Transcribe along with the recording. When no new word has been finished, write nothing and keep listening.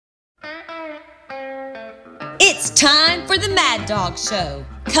It's time for the Mad Dawg Show,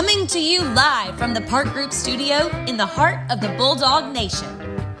 coming to you live from the Park Group studio in the heart of the Bulldog Nation.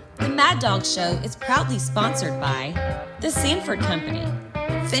 The Mad Dawg Show is proudly sponsored by the Sanford Company,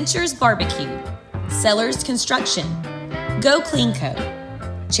 Fincher's Barbecue, Sellers Construction, Go Clean Co.,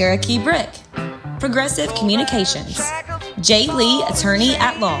 Cherokee Brick, Progressive Communications, J. Lee Attorney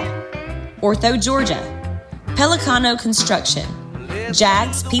at Law, Ortho Georgia, Pelicano Construction,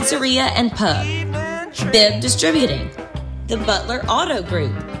 Jags Pizzeria and Pub, Bib Distributing, the Butler Auto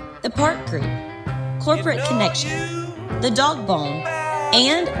Group, the Park Group, Corporate Connection, the Dog Bone,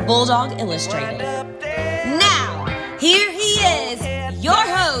 and Bulldog Illustrated. Now, here he is, your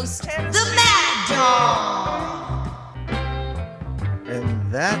host, the Mad Dawg.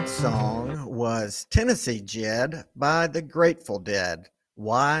 And that song was Tennessee Jed by the Grateful Dead.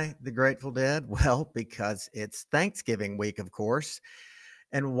 Why the Grateful Dead? Well, because it's Thanksgiving week, of course.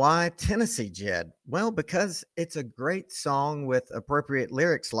 And why Tennessee Jed? Well, because it's a great song with appropriate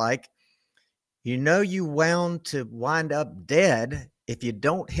lyrics like, you know you wound to wind up dead if you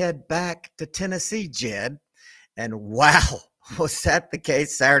don't head back to Tennessee, Jed. And wow, was that the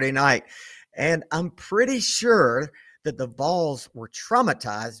case Saturday night? And I'm pretty sure that the Vols were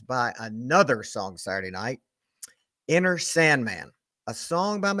traumatized by another song Saturday night, Enter Sandman, a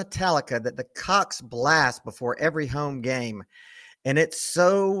song by Metallica that the Cox blast before every home game. And it's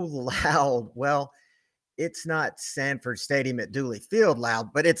so loud. Well, it's not Sanford Stadium at Dooley Field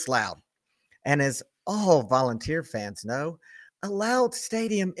loud, but it's loud. And as all Volunteer fans know, a loud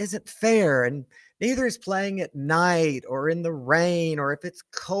stadium isn't fair, and neither is playing at night or in the rain or if it's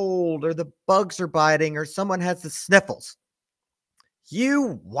cold or the bugs are biting or someone has the sniffles.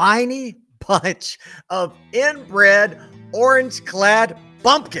 You whiny bunch of inbred, orange-clad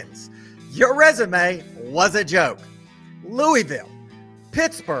bumpkins. Your resume was a joke. Louisville,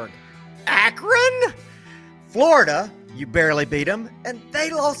 Pittsburgh, Akron, Florida, you barely beat them, and they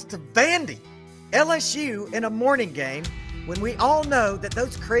lost to Vandy. LSU in a morning game when we all know that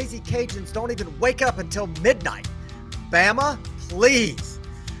those crazy Cajuns don't even wake up until midnight. Bama, please.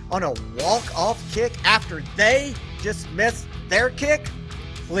 On a walk-off kick after they just missed their kick?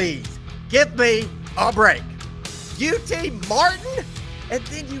 Please, give me a break. UT Martin? And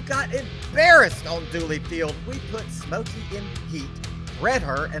then you got embarrassed on Dooley Field. We put Smokey in heat, bred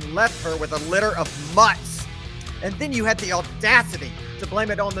her, and left her with a litter of mutts. And then you had the audacity to blame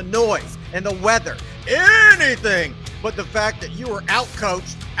it on the noise and the weather. Anything but the fact that you were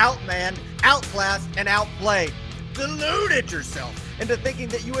outcoached, outmanned, outclassed, and outplayed. Deluded yourself into thinking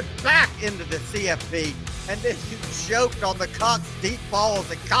that you would back into the CFP, and then you choked on the Cox deep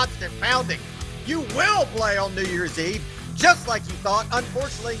balls and constant pounding. You will play on New Year's Eve, just like you thought,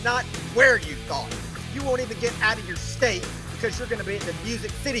 unfortunately not where you thought. You won't even get out of your state because you're going to be at the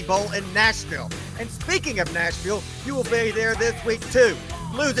Music City Bowl in Nashville. And speaking of Nashville, you will be there this week too,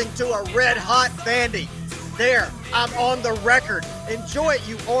 losing to a red-hot Vandy. There, I'm on the record. Enjoy it,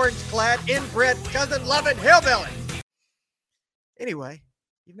 you orange-clad, inbred, cousin-loving hillbilly. Anyway,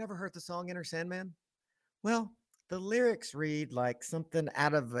 you've never heard the song Enter Sandman? Well, the lyrics read like something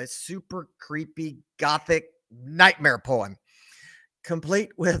out of a super creepy gothic nightmare poem, complete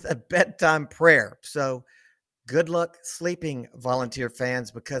with a bedtime prayer. So good luck sleeping, Volunteer fans,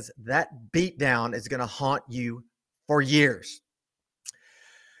 because that beatdown is going to haunt you for years.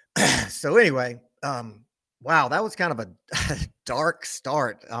 So anyway, wow, that was kind of a dark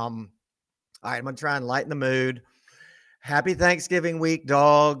start. All right, I'm going to try and lighten the mood. Happy Thanksgiving week,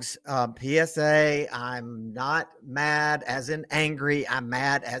 dogs. PSA, I'm not mad as in angry. I'm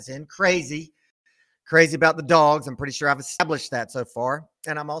mad as in crazy. Crazy about the dogs. I'm pretty sure I've established that so far.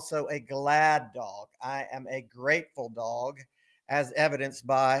 And I'm also a glad dog. I am a grateful dog, as evidenced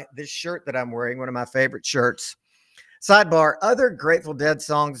by this shirt that I'm wearing, one of my favorite shirts. Sidebar, other Grateful Dead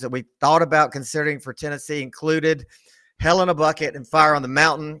songs that we thought about considering for Tennessee included Hell in a Bucket and Fire on the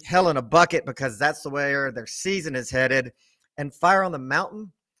Mountain. Hell in a Bucket because that's the way their season is headed. And Fire on the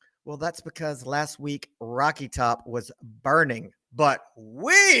Mountain, well, that's because last week Rocky Top was burning. But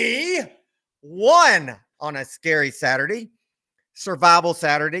we won on a scary Saturday, survival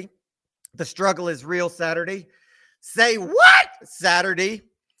Saturday, the struggle is real Saturday. Say what Saturday?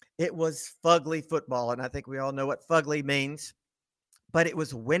 It was fugly football, and I think we all know what fugly means, but it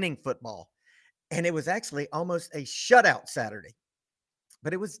was winning football, and it was actually almost a shutout Saturday,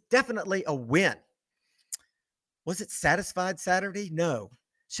 but it was definitely a win. Was it satisfied Saturday? No.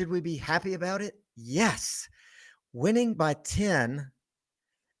 Should we be happy about it? Yes. Winning by 10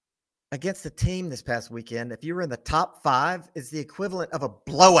 against a team this past weekend, if you were in the top 5, is the equivalent of a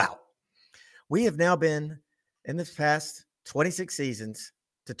blowout. We have now been, in this past 26 seasons,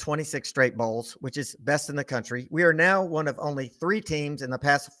 to 26 straight bowls, which is best in the country. We are now one of only 3 teams in the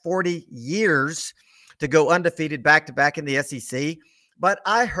past 40 years to go undefeated back-to-back in the SEC. But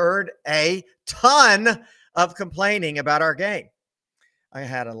I heard a ton of complaining about our game. I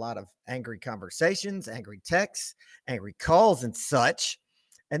had a lot of angry conversations, angry texts, angry calls, and such.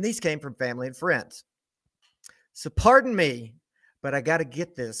 And these came from family and friends. So pardon me, but I got to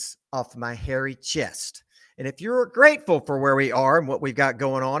get this off my hairy chest. And if you're grateful for where we are and what we've got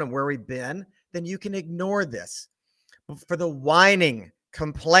going on and where we've been, then you can ignore this. But for the whining,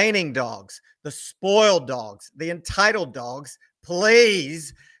 complaining dogs, the spoiled dogs, the entitled dogs,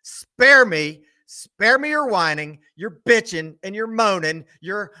 please spare me. Spare me your whining, your bitching, and your moaning.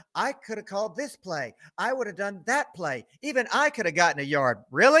 I could have called this play. I would have done that play. Even I could have gotten a yard.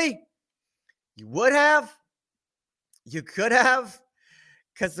 Really? You would have? You could have?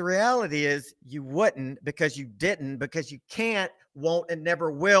 Because the reality is you wouldn't, because you didn't, because you can't, won't, and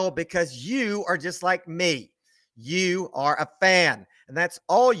never will, because you are just like me. You are a fan, and that's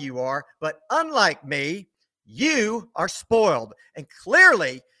all you are. But unlike me, you are spoiled. And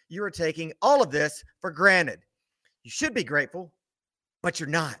clearly, you are taking all of this for granted. You should be grateful, but you're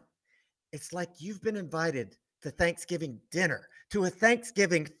not. It's like you've been invited to Thanksgiving dinner, to a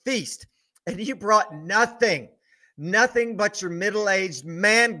Thanksgiving feast, and you brought nothing but your middle-aged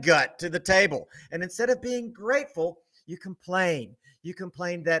man gut to the table. And instead of being grateful, you complain. You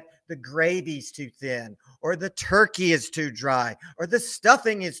complain that the gravy's too thin, or the turkey is too dry, or the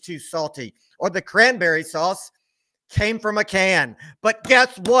stuffing is too salty, or the cranberry sauce came from a can. But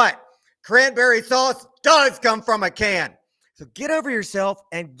guess what? Cranberry sauce does come from a can. So get over yourself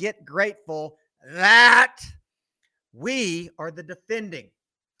and get grateful that we are the defending,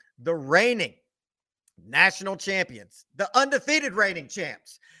 the reigning national champions, the undefeated reigning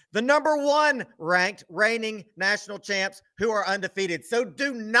champs, the number 1 ranked reigning national champs who are undefeated. So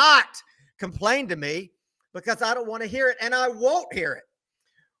do not complain to me, because I don't want to hear it, and I won't hear it.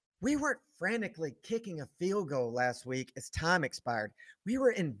 We weren't frantically kicking a field goal last week as time expired. We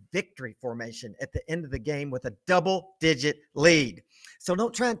were in victory formation at the end of the game with a double-digit lead. So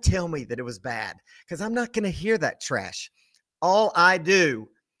don't try and tell me that it was bad, because I'm not going to hear that trash. All I do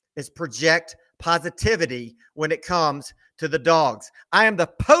is project positivity when it comes to the dogs. I am the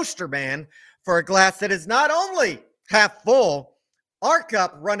poster man for a glass that is not only half full, our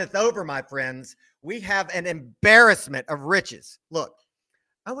cup runneth over, my friends. We have an embarrassment of riches. Look,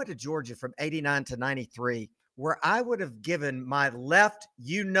 I went to Georgia from 89 to 93, where I would have given my left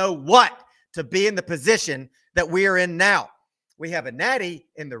you-know-what to be in the position that we are in now. We have a natty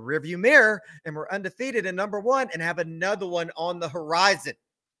in the rearview mirror, and we're undefeated in number 1 and have another one on the horizon.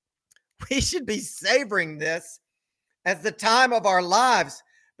 We should be savoring this as the time of our lives,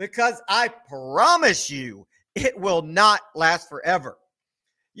 because I promise you it will not last forever.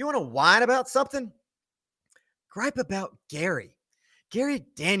 You want to whine about something? Gripe about Gary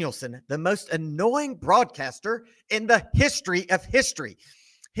Danielson, the most annoying broadcaster in the history of history.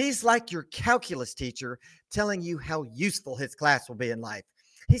 He's like your calculus teacher telling you how useful his class will be in life.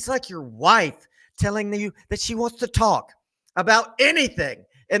 He's like your wife telling you that she wants to talk about anything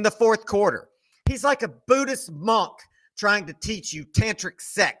in the fourth quarter. He's like a Buddhist monk trying to teach you tantric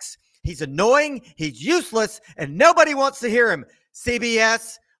sex. He's annoying, he's useless, and nobody wants to hear him.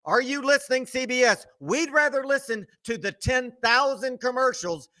 CBS, are you listening, CBS? We'd rather listen to the 10,000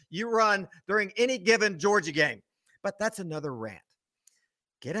 commercials you run during any given Georgia game. But that's another rant.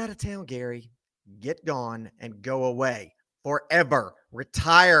 Get out of town, Gary. Get gone and go away forever.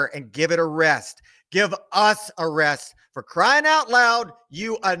 Retire and give it a rest. Give us a rest, for crying out loud,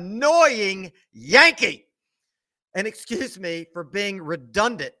 you annoying Yankee. And excuse me for being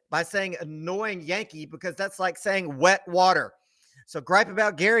redundant by saying annoying Yankee, because that's like saying wet water. So gripe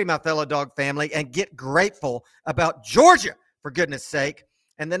about Gary, my fellow dog family, and get grateful about Georgia, for goodness sake.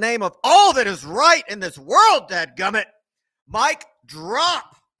 In the name of all that is right in this world, dadgummit, Mike,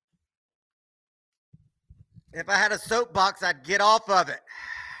 drop. If I had a soapbox, I'd get off of it.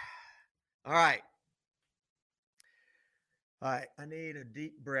 All right. I need a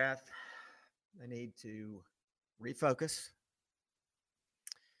deep breath. I need to refocus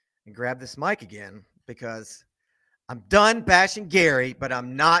and grab this mic again, because I'm done bashing Gary, but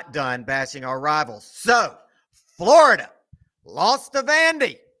I'm not done bashing our rivals. So, Florida lost to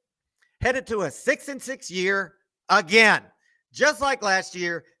Vandy, headed to a 6-6 year again. Just like last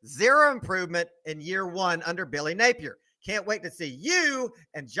year, zero improvement in year 1 under Billy Napier. Can't wait to see you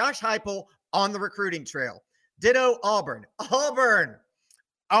and Josh Heupel on the recruiting trail. Ditto Auburn.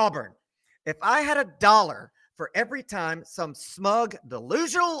 If I had $1 for every time some smug,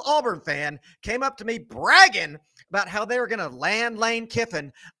 delusional Auburn fan came up to me bragging about how they were going to land Lane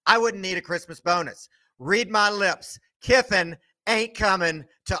Kiffin, I wouldn't need a Christmas bonus. Read my lips. Kiffin ain't coming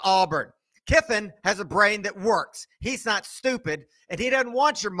to Auburn. Kiffin has a brain that works. He's not stupid, and he doesn't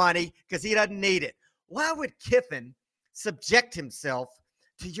want your money because he doesn't need it. Why would Kiffin subject himself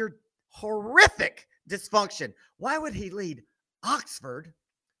to your horrific dysfunction? Why would he lead Oxford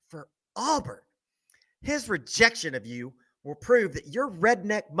for Auburn? His rejection of you will prove that your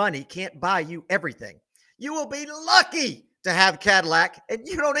redneck money can't buy you everything. You will be lucky to have Cadillac, and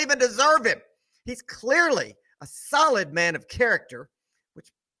you don't even deserve him. He's clearly a solid man of character, which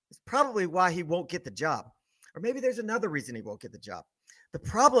is probably why he won't get the job. Or maybe there's another reason he won't get the job. The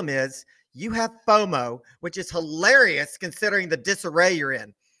problem is you have FOMO, which is hilarious considering the disarray you're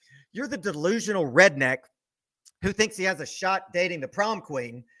in. You're the delusional redneck who thinks he has a shot dating the prom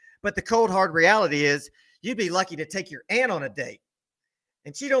queen, but the cold, hard reality is you'd be lucky to take your aunt on a date.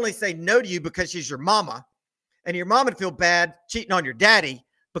 And she'd only say no to you because she's your mama, and your mom would feel bad cheating on your daddy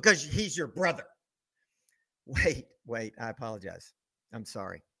because he's your brother. Wait, I apologize. I'm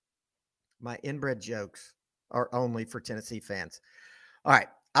sorry. My inbred jokes are only for Tennessee fans. All right,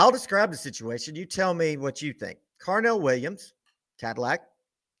 I'll describe the situation. You tell me what you think. Carnell Williams, Cadillac,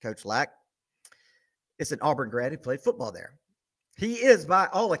 Coach Lack, is an Auburn grad who played football there. He is, by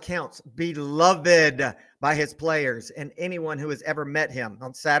all accounts, beloved by his players and anyone who has ever met him.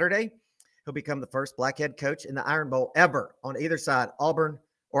 On Saturday, he'll become the first black head coach in the Iron Bowl ever on either side, Auburn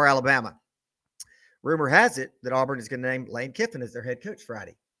or Alabama. Rumor has it that Auburn is going to name Lane Kiffin as their head coach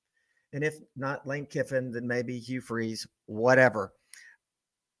Friday. And if not Lane Kiffin, then maybe Hugh Freeze, whatever.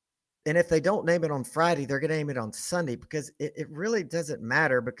 And if they don't name it on Friday, they're going to name it on Sunday because it really doesn't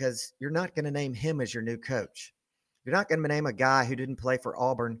matter because you're not going to name him as your new coach. You're not going to name a guy who didn't play for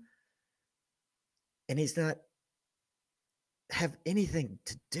Auburn and he's not have anything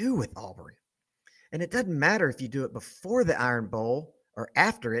to do with Auburn. And it doesn't matter if you do it before the Iron Bowl or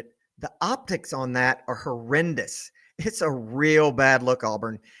after it. The optics on that are horrendous. It's a real bad look,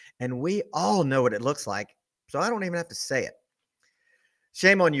 Auburn, and we all know what it looks like, so I don't even have to say it.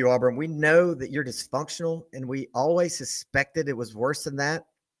 Shame on you, Auburn. We know that you're dysfunctional, and we always suspected it was worse than that.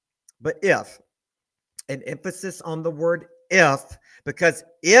 But if, an emphasis on the word if, because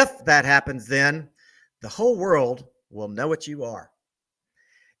if that happens, then the whole world will know what you are.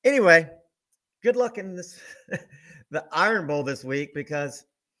 Anyway, good luck in this the Iron Bowl this week because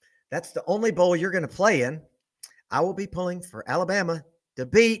that's the only bowl you're going to play in. I will be pulling for Alabama to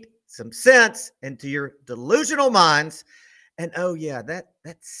beat some sense into your delusional minds. And oh yeah, that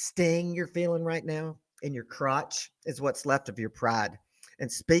sting you're feeling right now in your crotch is what's left of your pride.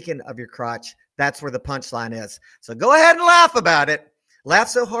 And speaking of your crotch, that's where the punchline is. So go ahead and laugh about it. Laugh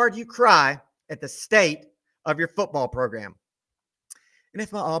so hard you cry at the state of your football program. And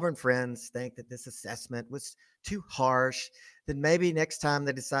if my Auburn friends think that this assessment was too harsh, then maybe next time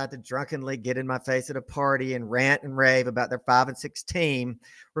they decide to drunkenly get in my face at a party and rant and rave about their 5-6 team,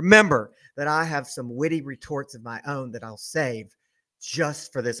 remember that I have some witty retorts of my own that I'll save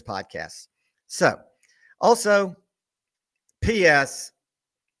just for this podcast. So, also, P.S.,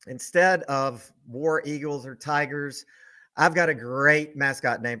 instead of War Eagles or Tigers, I've got a great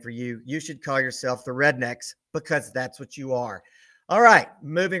mascot name for you. You should call yourself the Rednecks because that's what you are. All right,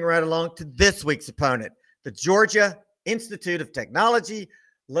 moving right along to this week's opponent, the Georgia Institute of Technology,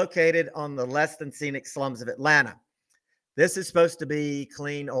 located on the less than scenic slums of Atlanta. This is supposed to be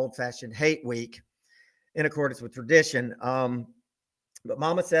clean, old-fashioned hate week in accordance with tradition. But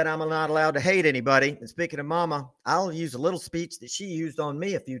Mama said I'm not allowed to hate anybody. And speaking of Mama, I'll use a little speech that she used on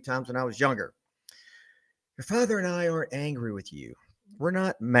me a few times when I was younger. Your father and I aren't angry with you. We're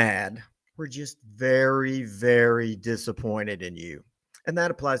not mad. We're just very, very disappointed in you. And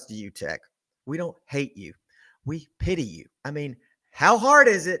that applies to you, Tech. We don't hate you. We pity you. I mean, how hard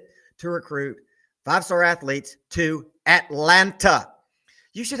is it to recruit 5-star athletes to Atlanta?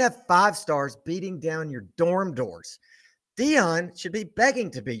 You should have 5 stars beating down your dorm doors. Dion should be begging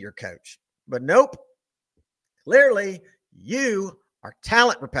to be your coach. But nope. Clearly, you are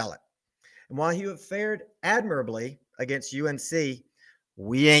talent repellent. And while you have fared admirably against UNC,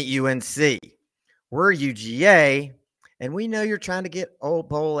 we ain't UNC. We're UGA, and we know you're trying to get Old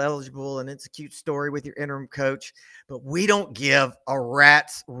Bowl eligible, and it's a cute story with your interim coach, but we don't give a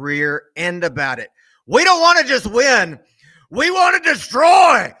rat's rear end about it. We don't want to just win. We want to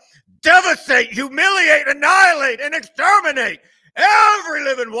destroy, devastate, humiliate, annihilate, and exterminate every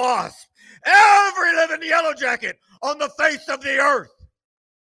living wasp, every living yellow jacket on the face of the earth.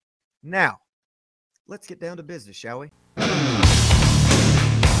 Now, let's get down to business, shall we?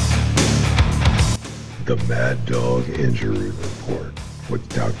 The Mad Dog Injury Report with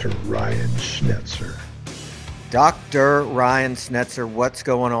Dr. Ryan Schnetzer. Dr. Ryan Schnetzer, what's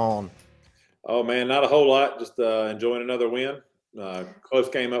going on? Oh, man, not a whole lot. Just enjoying another win. Close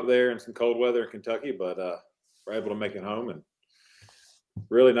game up there in some cold weather in Kentucky, but we're able to make it home. And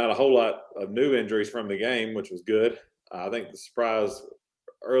really not a whole lot of new injuries from the game, which was good. I think the surprise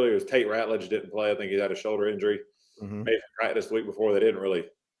earlier was Tate Ratledge didn't play. I think he had a shoulder injury. Made practice the week before. They didn't really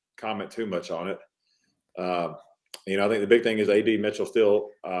comment too much on it. I think the big thing is AD Mitchell still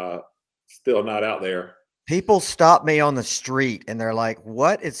not out there. People stop me on the street and they're like,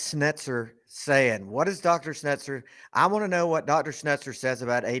 what is Schnetzer saying? What is Dr. Schnetzer? I want to know what Dr. Schnetzer says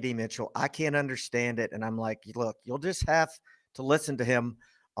about AD Mitchell. I can't understand it. And I'm like, look, you'll just have to listen to him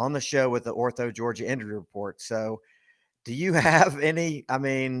on the show with the Ortho Georgia Injury Report. So do you have any,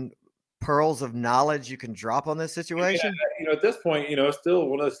 pearls of knowledge you can drop on this situation? At this point, it's still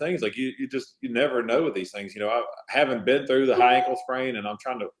one of those things like you never know with these things. I haven't been through the high ankle sprain, and I'm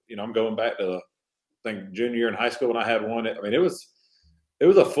trying to, I'm going back to I think junior year in high school when I had one. It was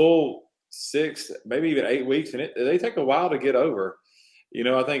a full 6, maybe even 8 weeks, and they take a while to get over.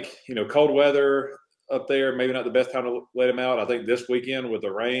 I think cold weather up there, maybe not the best time to let him out. I think this weekend with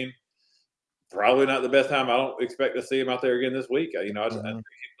the rain, probably not the best time. I don't expect to see him out there again this week.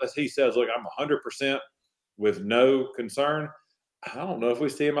 Unless he says, look, I'm 100% with no concern, I don't know if we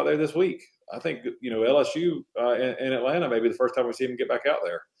see him out there this week. I think, LSU in Atlanta may be the first time we see him get back out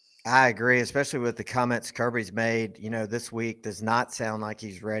there. I agree, especially with the comments Kirby's made, this week does not sound like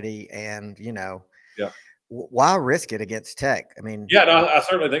he's ready. And, why risk it against Tech? I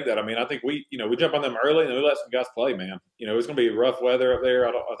certainly think that. I think we jump on them early and we let some guys play, man. It's going to be rough weather up there.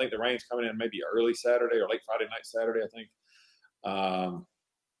 I think the rain's coming in maybe early Saturday or late Friday night, Saturday, I think.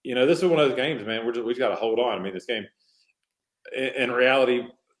 This is one of those games, man. We just got to hold on. This game, in reality,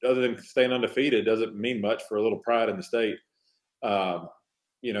 other than staying undefeated, doesn't mean much for a little pride in the state.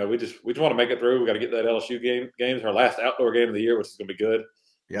 We just want to make it through. We got to get that LSU games, our last outdoor game of the year, which is going to be good.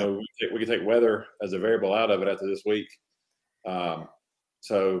 Yep. We can take weather as a variable out of it after this week. We got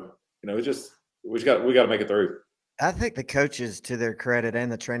to make it through. I think the coaches, to their credit, and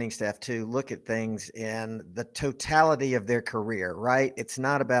the training staff too, look at things in the totality of their career, right? It's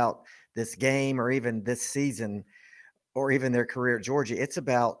not about this game or even this season or even their career at Georgia. It's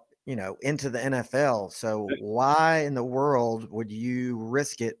about, into the NFL. So why in the world would you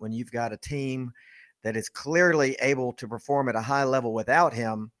risk it when you've got a team that is clearly able to perform at a high level without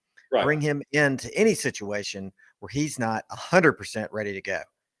him, right? Bring him into any situation where he's not 100% ready to go?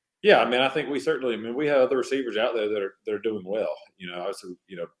 Yeah, I think we certainly. We have other receivers out there that are doing well. Obviously,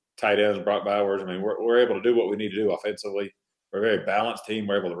 tight ends, Brock Bowers. We're able to do what we need to do offensively. We're a very balanced team.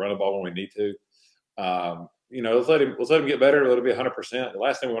 We're able to run the ball when we need to. Let's let him get better. Let him be 100%. The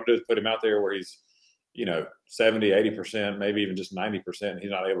last thing we want to do is put him out there where he's, 70, 80%, maybe even just 90%. And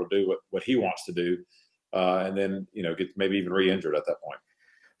he's not able to do what he wants to do, and then get maybe even re-injured at that point.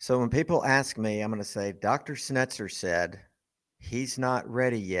 So when people ask me, I'm going to say Dr. Schnetzer said he's not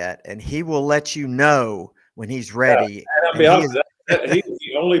ready yet, and he will let you know when he's ready. Yeah, and I'll be honest, he's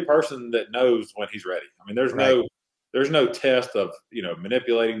the only person that knows when he's ready. There's no test of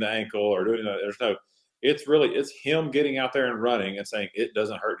manipulating the ankle or doing that. There's no. It's him getting out there and running and saying it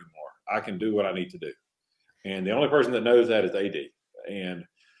doesn't hurt anymore. I can do what I need to do, and the only person that knows that is AD. And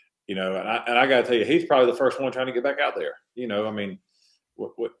I got to tell you, he's probably the first one trying to get back out there.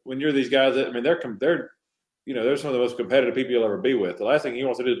 When you're these guys, they're some of the most competitive people you'll ever be with. The last thing he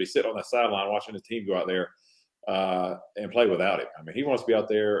wants to do is be sitting on the sideline watching his team go out there and play without him. He wants to be out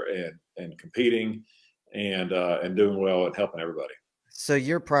there and competing and doing well and helping everybody. So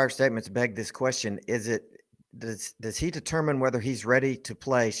your prior statements beg this question: does he determine whether he's ready to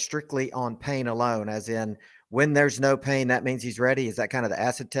play strictly on pain alone? As in, when there's no pain, that means he's ready. Is that kind of the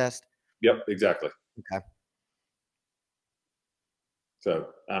acid test? Yep, exactly. Okay. So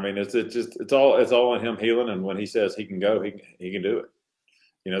it's all in him healing, and when he says he can go, he can do it.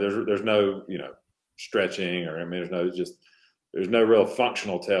 There's no stretching or there's no real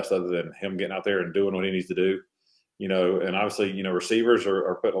functional test other than him getting out there and doing what he needs to do. And obviously receivers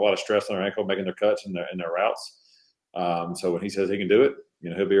are putting a lot of stress on their ankle, making their cuts and their routes. So when he says he can do it,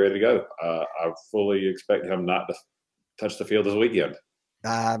 he'll be ready to go. I fully expect him not to touch the field this weekend.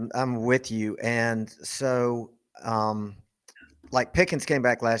 I'm with you, and so. Like Pickens came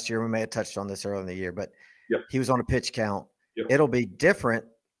back last year. We may have touched on this earlier in the year, but he was on a pitch count. Yep. It'll be different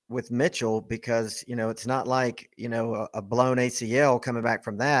with Mitchell because, it's not like, a blown ACL coming back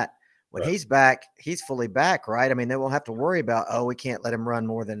from that. When he's back, he's fully back, right? They won't have to worry about, we can't let him run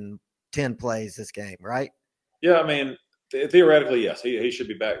more than 10 plays this game, right? Yeah, Theoretically, yes, he should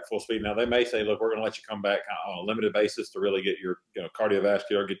be back full speed. Now they may say, look, we're going to let you come back on a limited basis to really get your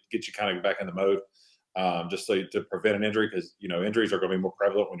cardiovascular, get you kind of back in the mode, just to prevent an injury, because injuries are going to be more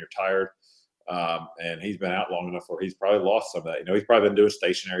prevalent when you're tired. And he's been out long enough where he's probably lost some of that. He's probably been doing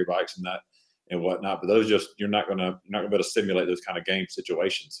stationary bikes and whatnot, but those you're not going to be able to simulate those kind of game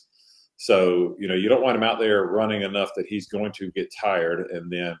situations. So you don't want him out there running enough that he's going to get tired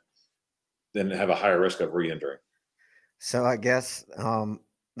and then have a higher risk of re-injuring. So I guess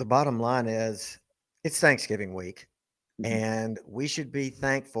the bottom line is it's Thanksgiving week, and we should be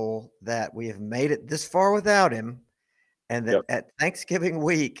thankful that we have made it this far without him, and that at Thanksgiving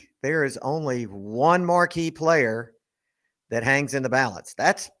week there is only one marquee player that hangs in the balance.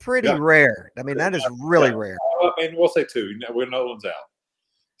 That's pretty rare. I mean, that is really rare. I mean, we'll say two. When Nolan's out.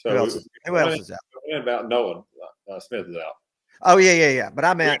 So who else is out? About Nolan, Smith is out. Oh, yeah. But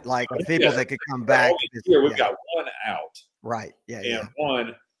I meant like the people that could come back. Here we've got one out. Right. And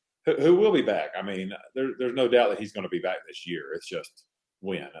one who will be back. I mean, there's no doubt that he's going to be back this year. It's just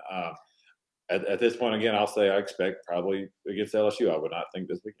when. At this point, again, I'll say I expect probably against LSU. I would not think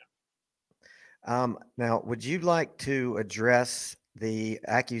this weekend. Now, would you like to address the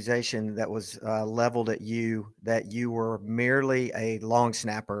accusation that was leveled at you that you were merely a long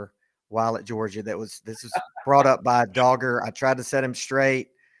snapper while at Georgia? This was brought up by Dogger. I tried to set him straight.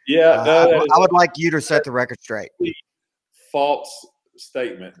 Yeah, I would like you to set the record straight. False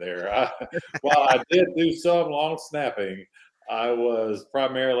statement there. While I did do some long snapping, I was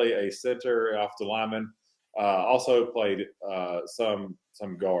primarily a center off the lineman. Also played some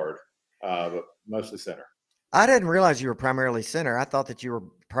guard, but mostly center. I didn't realize you were primarily center. I thought that you were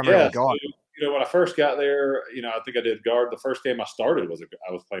primarily guard. So, when I first got there, I think I did guard. The first game I started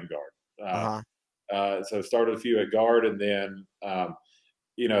I was playing guard. So started a few at guard, and then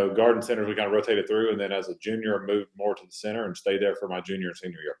guard and centers we kind of rotated through, and then as a junior moved more to the center and stayed there for my junior and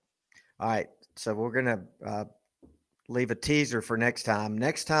senior year. All right, so we're gonna leave a teaser for next time.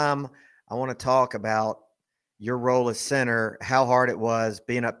 Next time, I want to talk about your role as center, how hard it was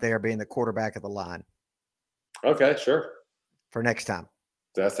being up there, being the quarterback of the line. Okay, sure. For next time.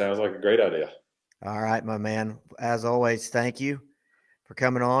 That sounds like a great idea. All right, my man. As always, thank you for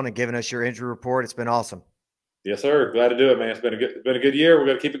coming on and giving us your injury report. It's been awesome. Yes, sir. Glad to do it, man. It's been a good year. We're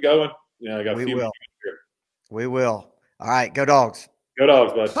going to keep it going. I got we will. We will. All right, go Dogs. Go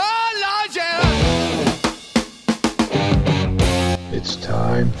Dogs, bud. It's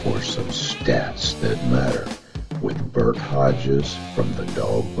time for some stats that matter with Bert Hodges from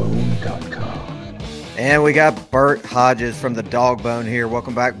thedogbone.com. And we got Bert Hodges from the Dogbone here.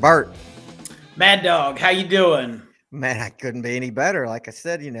 Welcome back, Bert. Mad Dawg, how you doing? Man, I couldn't be any better. Like I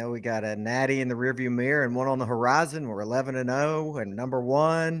said, we got a natty in the rearview mirror and one on the horizon. We're 11-0 and number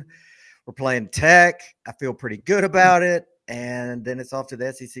one. We're playing Tech. I feel pretty good about it. And then it's off to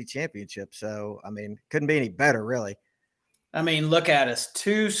the SEC championship. So, I mean, couldn't be any better, really. I mean, look at us.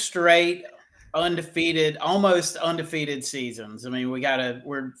 2 straight undefeated, almost undefeated seasons. I mean,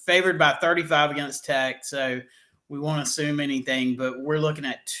 we're favored by 35 against Tech, so we won't assume anything, but we're looking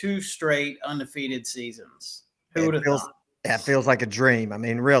at 2 straight undefeated seasons. Who would have thought? That feels like a dream. I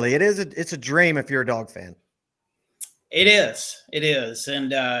mean, really, it's a dream if you're a Dog fan. It is.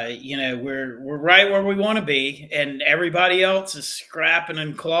 And, we're right where we want to be, and everybody else is scrapping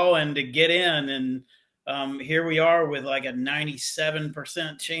and clawing to get in, and here we are with like a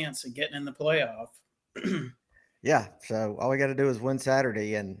 97% chance of getting in the playoff. Yeah. So all we got to do is win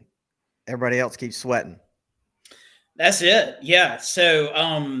Saturday and everybody else keeps sweating. That's it. Yeah. So,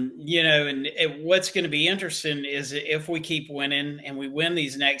 and what's going to be interesting is if we keep winning and we win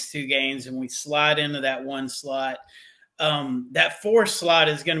these next 2 games and we slide into that 1 slot, that 4th slot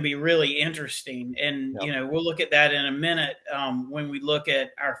is going to be really interesting. And, we'll look at that in a minute when we look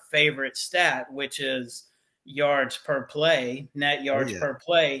at our favorite stat, which is yards per play, net yards per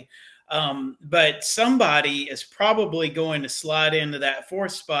play. But somebody is probably going to slide into that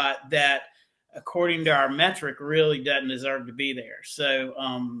 4th spot that, according to our metric, really doesn't deserve to be there. So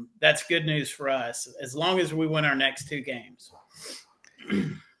that's good news for us, as long as we win our next 2 games.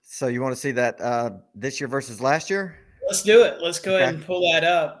 So you want to see that this year versus last year? Let's do it. Let's go ahead and pull that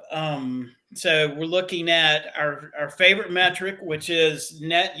up. So we're looking at our favorite metric, which is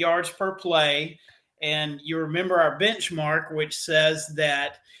net yards per play. And you remember our benchmark, which says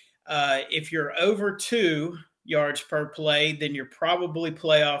that if you're over 2 yards per play, then you're probably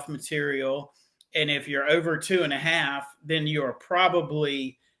playoff material. And if you're over 2.5, then you're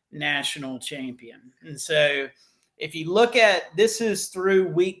probably national champion. And so if you look at, this is through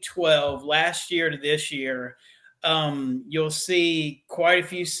week 12, last year to this year, you'll see quite a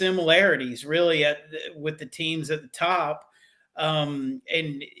few similarities really with the teams at the top. And,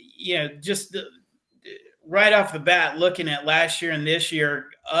 just right off the bat, looking at last year and this year,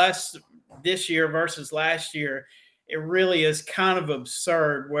 us this year versus last year, it really is kind of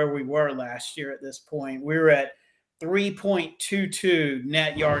absurd where we were last year at this point. We were at 3.22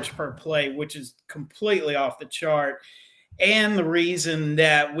 net yards per play, which is completely off the chart. And the reason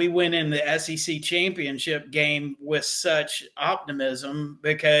that we went in the SEC championship game with such optimism,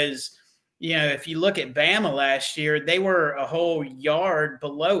 because, if you look at Bama last year, they were a whole yard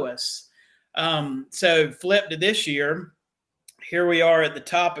below us. So flip to this year, here we are at the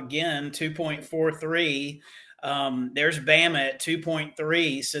top again, 2.43. There's Bama at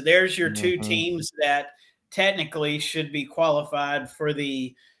 2.3. So there's your two teams that technically should be qualified for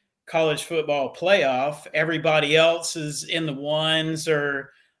the college football playoff. Everybody else is in the ones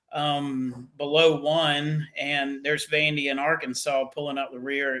or below one, and there's Vandy and Arkansas pulling up the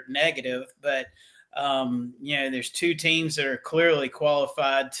rear at negative. But there's two teams that are clearly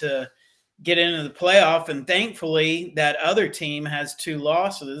qualified to get into the playoff, and thankfully that other team has 2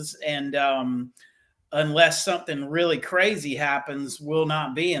 losses, and unless something really crazy happens, will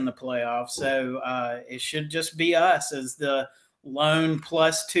not be in the playoff. So it should just be us as the lone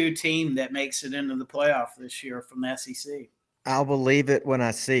 +2 team that makes it into the playoff this year from the SEC. I'll believe it when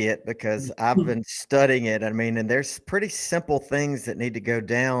I see it, because I've been studying it. I mean, and there's pretty simple things that need to go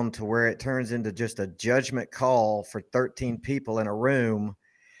down to where it turns into just a judgment call for 13 people in a room.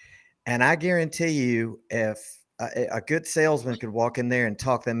 And I guarantee you, if a good salesman could walk in there and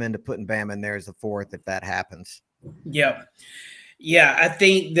talk them into putting Bama in there as the 4th, if that happens. Yep. Yeah, I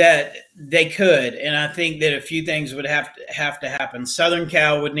think that they could, and I think that a few things would have to happen. Southern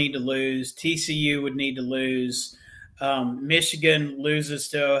Cal would need to lose. TCU would need to lose. Michigan loses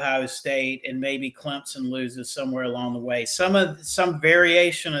to Ohio State, and maybe Clemson loses somewhere along the way. Some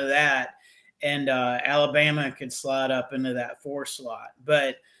variation of that, and Alabama could slide up into that 4 slot.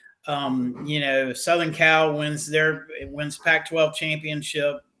 But Southern Cal wins Pac-12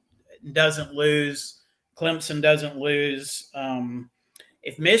 championship, doesn't lose. Clemson doesn't lose.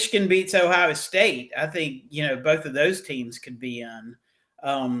 If Michigan beats Ohio State, I think, both of those teams could be in.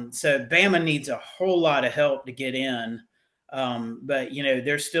 So Bama needs a whole lot of help to get in. But,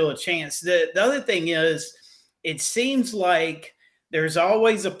 there's still a chance. The other thing is, it seems like there's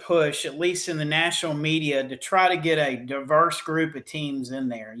always a push, at least in the national media, to try to get a diverse group of teams in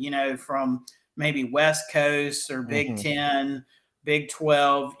there, from maybe West Coast or Big Ten, Big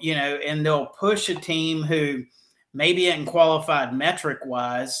 12, and they'll push a team who maybe isn't qualified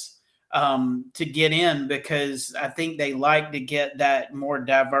metric-wise to get in, because I think they like to get that more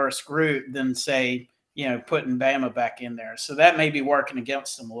diverse group than, say, putting Bama back in there. So that may be working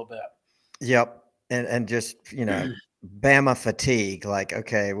against them a little bit. Yep. And just, Bama fatigue. Like,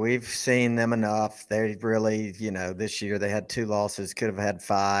 okay, we've seen them enough. They really, this year they had 2 losses, could have had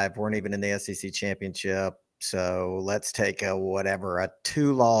 5, weren't even in the SEC championship. So let's take a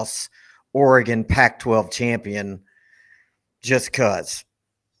 2-loss Oregon Pac-12 champion just cuz.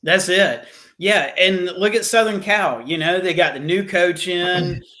 That's it. Yeah, and look at Southern Cal. They got the new coach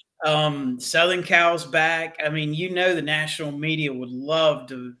in. Southern Cal's back. I mean, the national media would love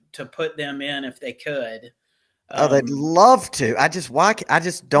to put them in if they could. They'd love to. I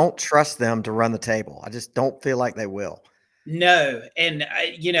just don't trust them to run the table. I just don't feel like they will. No, and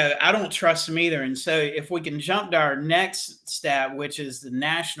I don't trust them either. And so if we can jump to our next stat, which is the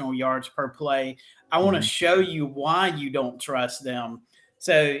national yards per play, I want to show you why you don't trust them.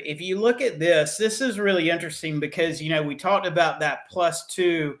 So if you look at this is really interesting, because, we talked about that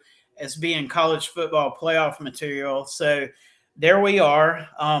 +2 as being college football playoff material. So there we are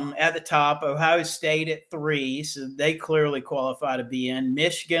at the top. Ohio State at 3, so they clearly qualify to be in.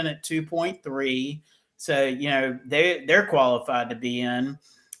 Michigan at 2.3. So, they're qualified to be in.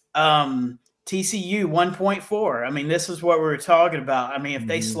 TCU 1.4. I mean, this is what we were talking about. I mean, if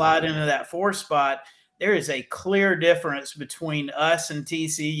they slide into that 4 spot, there is a clear difference between us and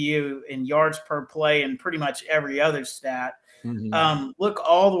TCU in yards per play and pretty much every other stat. Look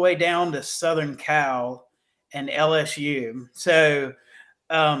all the way down to Southern Cal and LSU. So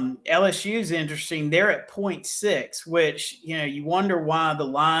LSU is interesting. They're at 0.6, which, you wonder why the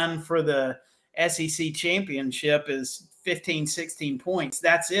line for the SEC championship is 15, 16 points.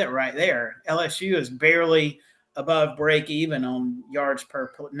 That's it right there. LSU is barely above break even on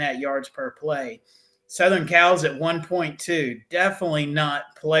net yards per play. Southern Cal's at 1.2. Definitely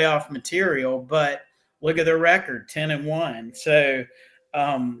not playoff material, but look at their record, 10-1. So,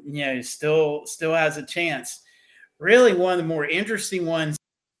 still has a chance. Really, one of the more interesting ones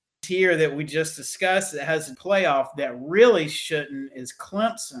here that we just discussed that has a playoff that really shouldn't is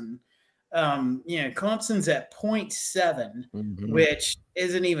Clemson. Clemson's at 0.7, which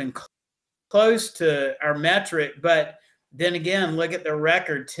isn't even close to our metric. But then again, look at their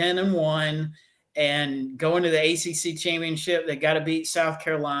record, 10-1, and going to the ACC championship, they got to beat South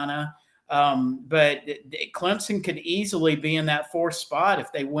Carolina. But Clemson could easily be in that 4th spot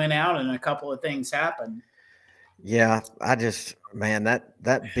if they win out and a couple of things happen. Yeah,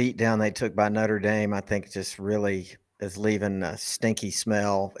 that beat down they took by Notre Dame, I think just really is leaving a stinky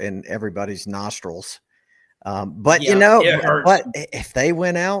smell in everybody's nostrils. But if they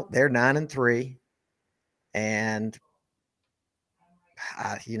win out, they're 9-3, and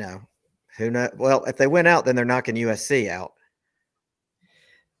who knows? Well, if they win out, then they're knocking USC out.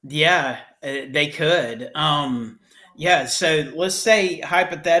 Yeah, they could. So let's say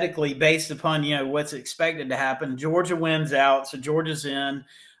hypothetically, based upon what's expected to happen, Georgia wins out, so Georgia's in.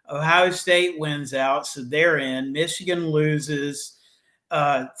 Ohio State wins out, so they're in. Michigan loses,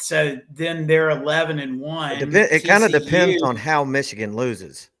 so then they're 11-1. It kind of depends on how Michigan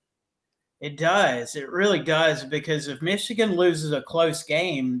loses. It does. It really does, because if Michigan loses a close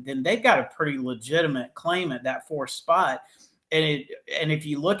game, then they've got a pretty legitimate claim at that 4th spot. And if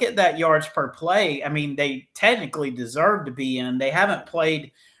you look at that yards per play, I mean, they technically deserve to be in. They haven't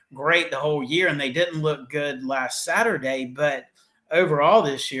played great the whole year, and they didn't look good last Saturday, but overall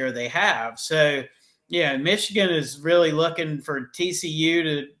this year they have. So, Michigan is really looking for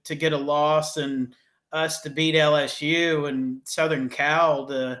TCU to get a loss and us to beat LSU, and Southern Cal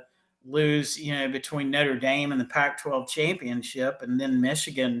to lose, between Notre Dame and the Pac-12 championship. And then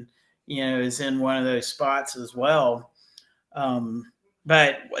Michigan, is in one of those spots as well.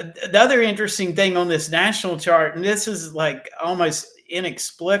 But the other interesting thing on this national chart, and this is like almost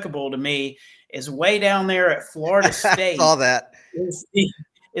inexplicable to me, is way down there at Florida State. I saw that.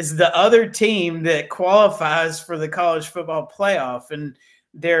 Is the other team that qualifies for the college football playoff, and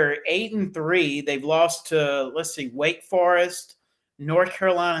they're 8-3. They've lost to, Wake Forest, North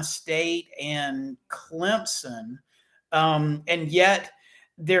Carolina State, and Clemson. And yet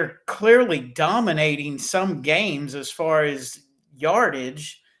they're clearly dominating some games as far as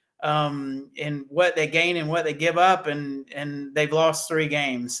yardage, and what they gain and what they give up, and they've lost 3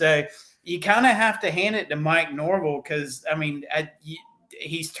 games. So you kind of have to hand it to Mike Norvell, because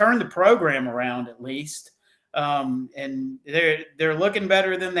he's turned the program around at least, and they're looking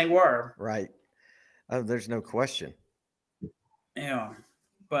better than they were. Right. Oh, there's no question. Yeah,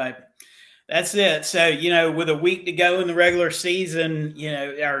 but that's it. So, with a week to go in the regular season,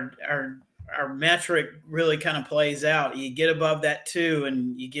 our metric really kind of plays out. You get above that 2,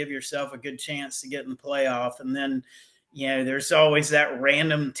 and you give yourself a good chance to get in the playoff. And then, there's always that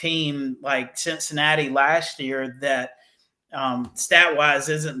random team like Cincinnati last year that stat-wise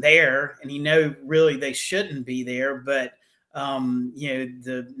isn't there, and really they shouldn't be there, but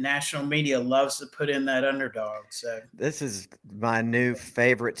the national media loves to put in that underdog. So this is my new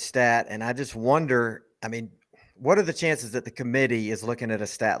favorite stat, and I just wonder, what are the chances that the committee is looking at a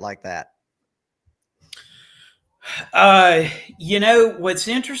stat like that? What's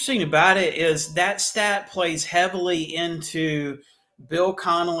interesting about it is that stat plays heavily into Bill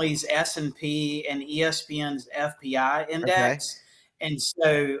Connolly's S&P and ESPN's FPI index. Okay. And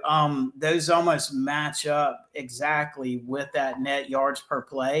so those almost match up exactly with that net yards per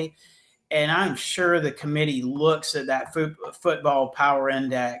play. And I'm sure the committee looks at that football power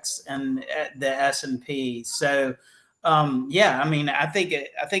index and at the S&P. So, I think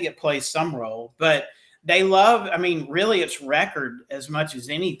it plays some role. But they love, really it's record as much as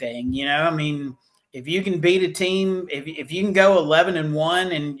anything. If you can beat a team, if you can go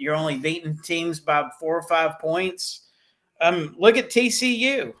 11-1 and you're only beating teams by 4 or 5 points, look at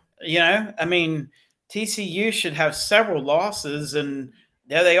TCU. TCU should have several losses, and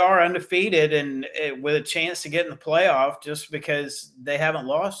there they are undefeated and with a chance to get in the playoff just because they haven't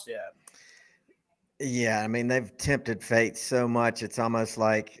lost yet. Yeah, they've tempted fate so much. It's almost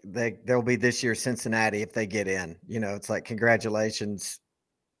like they'll be this year Cincinnati if they get in. It's like, congratulations,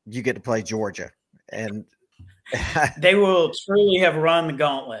 you get to play Georgia. And they will truly have run the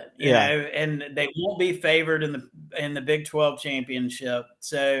gauntlet, you know, and they won't be favored in the Big 12 championship.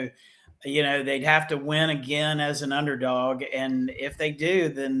 So, they'd have to win again as an underdog. And if they do,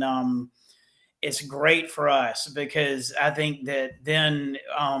 then it's great for us, because I think that then,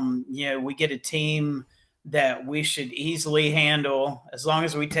 we get a team that we should easily handle. As long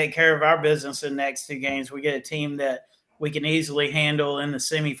as we take care of our business in the next 2 games, we get a team that we can easily handle in the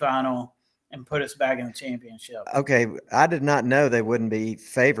semifinal and put us back in the championship. Okay. I did not know they wouldn't be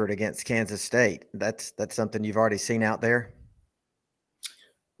favored against Kansas State. That's something you've already seen out there.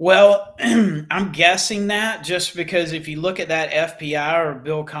 Well, I'm guessing that just because if you look at that FPI or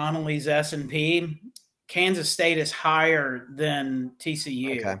Bill Connolly's S&P, Kansas State is higher than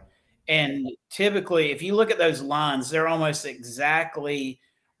TCU. Okay. And typically, if you look at those lines, they're almost exactly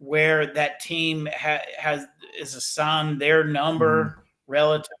where that team has is assigned their number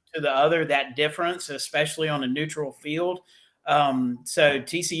relative to the other, that difference, especially on a neutral field. So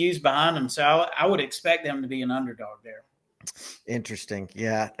TCU's behind them. So I would expect them to be an underdog there. Interesting.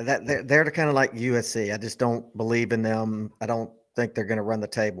 Yeah, that they're kind of like USC. I just don't believe in them. I don't think they're going to run the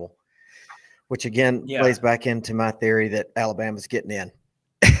table, which again plays back into my theory that Alabama's getting in.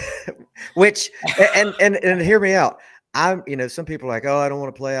 Which and hear me out. I'm, some people are like, oh, I don't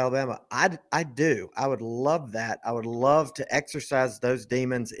want to play Alabama. I do. I would love that. I would love to exercise those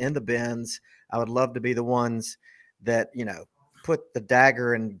demons in the bins. I would love to be the ones that, put the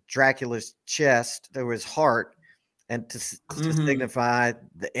dagger in Dracula's chest through his heart and to signify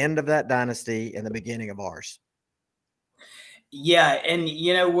the end of that dynasty and the beginning of ours. Yeah, and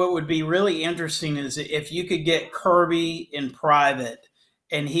what would be really interesting is if you could get Kirby in private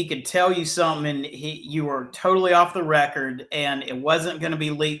and he could tell you something and you were totally off the record and it wasn't going to be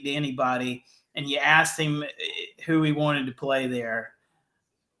leaked to anybody, and you asked him who he wanted to play there.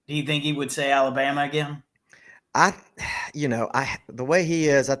 Do you think he would say Alabama again? The way he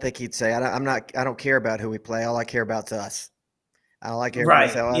is, I think he'd say, I don't care about who we play. All I care about is us. I like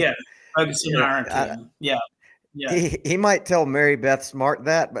everybody. Right. Yeah. Focusing on our team. Yeah. Yeah. He might tell Mary Beth Smart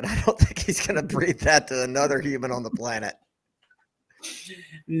that, but I don't think he's going to breathe that to another human on the planet.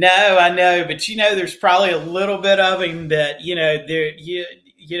 No, I know, but there's probably a little bit of him that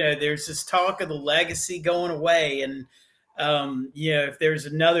there's this talk of the legacy going away, and if there's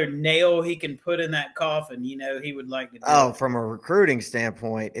another nail he can put in that coffin, he would like to do it. From a recruiting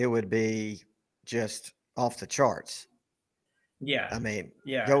standpoint, it would be just off the charts. Yeah. I mean,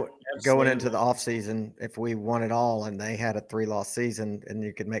 absolutely. Going into the offseason, if we won it all and they had a 3-loss season, and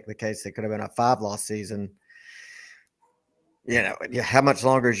you could make the case it could have been a 5-loss season, how much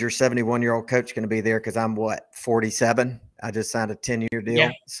longer is your 71-year-old coach going to be there? Because I'm 47. I just signed a 10-year deal.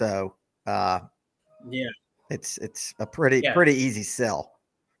 Yeah. So, it's a pretty easy sell.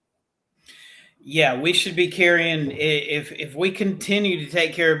 Yeah, we should be carrying, if we continue to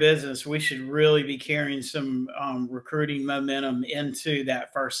take care of business, we should really be carrying some recruiting momentum into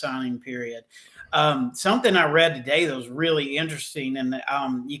that first signing period. Something I read today that was really interesting, and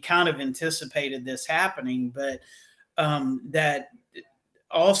you kind of anticipated this happening, but that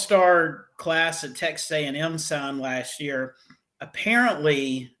all-star class at Texas A&M signed last year,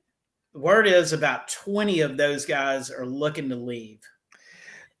 apparently the word is about 20 of those guys are looking to leave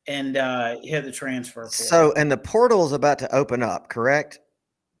and hit the transfer portal. So, and the portal is about to open up, correct?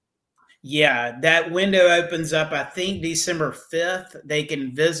 Yeah, that window opens up, I think, December 5th. They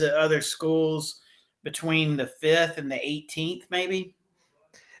can visit other schools between the 5th and the 18th, maybe.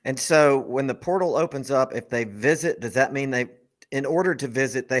 And so when the portal opens up, if they visit, does that mean in order to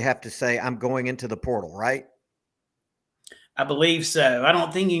visit, they have to say, I'm going into the portal, right? I believe so. I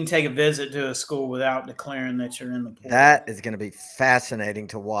don't think you can take a visit to a school without declaring that you're in the portal. That is going to be fascinating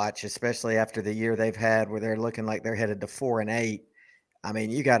to watch, especially after the year they've had where they're looking like they're headed to 4-8. I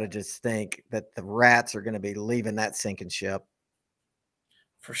mean, you got to just think that the Rats are going to be leaving that sinking ship.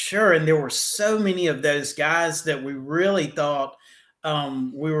 For sure. And there were so many of those guys that we really thought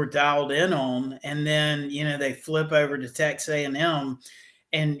we were dialed in on. And then, they flip over to Texas A&M.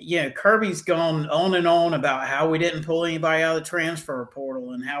 And, Kirby's gone on and on about how we didn't pull anybody out of the transfer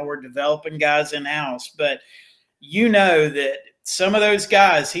portal and how we're developing guys in-house. But that some of those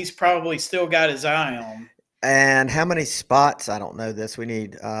guys he's probably still got his eye on. And how many spots, I don't know this, we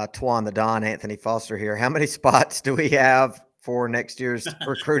need Twan the Don, Anthony Foster here. How many spots do we have for next year's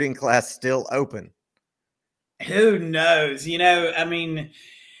recruiting class still open? Who knows? I mean,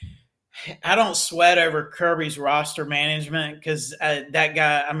 I don't sweat over Kirby's roster management because that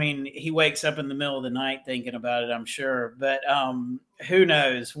guy, I mean, he wakes up in the middle of the night thinking about it, I'm sure. But who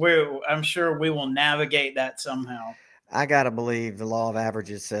knows? I'm sure we will navigate that somehow. I got to believe the law of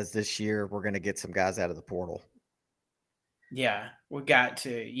averages says this year we're going to get some guys out of the portal. Yeah, we got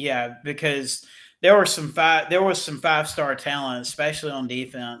to. Yeah, because there was some 5-star talent, especially on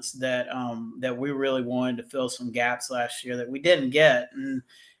defense, that we really wanted to fill some gaps last year that we didn't get. And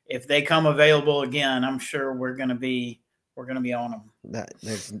if they come available again, I'm sure we're going to be on them.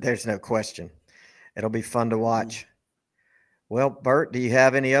 There's no question. It'll be fun to watch. Well, Bert, do you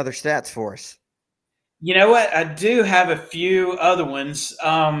have any other stats for us? You know what? I do have a few other ones.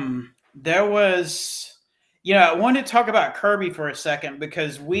 There was, I wanted to talk about Kirby for a second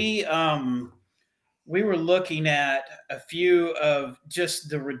because we we were looking at a few of just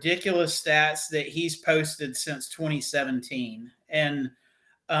the ridiculous stats that he's posted since 2017. And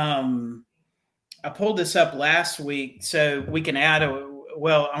I pulled this up last week so we can add I'm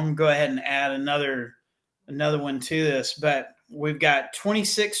going to go ahead and add another one to this, but we've got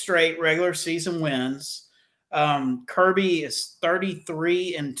 26 straight regular season wins. Kirby is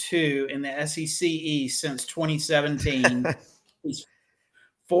 33-2 in the SEC East since 2017. He's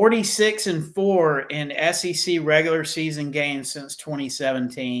 46-4 in SEC regular season games since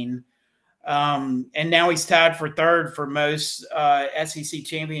 2017. And now he's tied for third for most SEC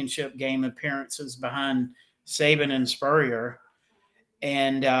championship game appearances behind Saban and Spurrier.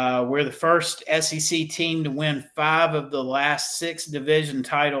 And we're the first SEC team to win 5 of the last 6 division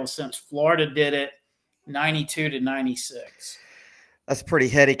titles since Florida did it 92-96. That's pretty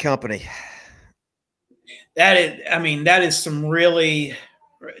heady company. That is some really,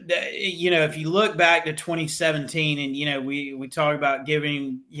 if you look back to 2017 and, we talk about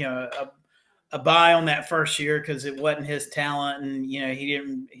giving, a buy on that first year because it wasn't his talent and,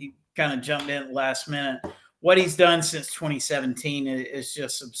 he kind of jumped in at the last minute. What he's done since 2017 is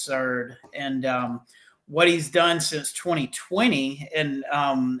just absurd. And what he's done since 2020, and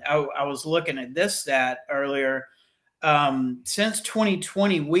I was looking at this stat earlier, since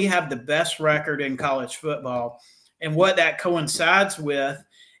 2020, we have the best record in college football. And what that coincides with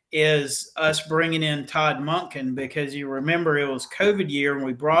is us bringing in Todd Monken, because you remember it was COVID year and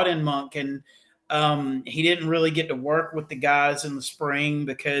we brought in Monken. He didn't really get to work with the guys in the spring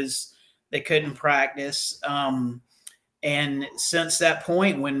because they couldn't practice. And since that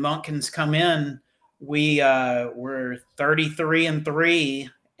point, when Monken's come in, we're 33-3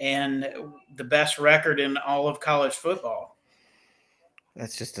 and the best record in all of college football.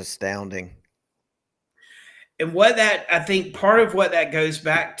 That's just astounding. And I think part of what that goes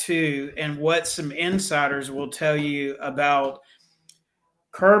back to, and what some insiders will tell you about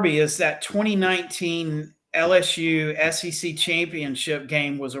Kirby, is that 2019 LSU SEC championship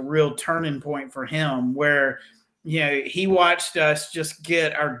game was a real turning point for him, where, he watched us just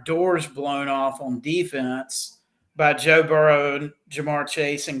get our doors blown off on defense by Joe Burrow, Jamar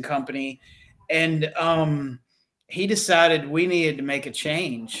Chase and company. And he decided we needed to make a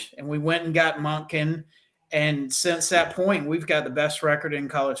change, and we went and got Monken. And since that point, we've got the best record in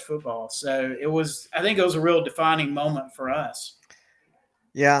college football. So I think it was a real defining moment for us.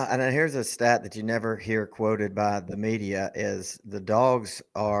 Yeah, and here's a stat that you never hear quoted by the media is the Dogs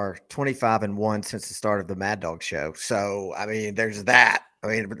are 25-1 since the start of the Mad Dawg show. So, there's that.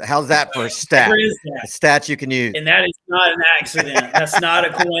 How's that for a stat? There is that. A stat you can use. And that is not an accident. That's not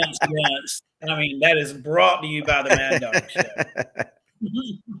a coincidence. That is brought to you by the Mad Dawg show.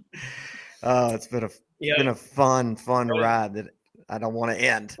 Oh, it's been a fun ride that I don't want to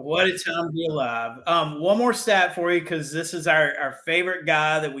end. What a time to be alive. One more stat for you, because this is our favorite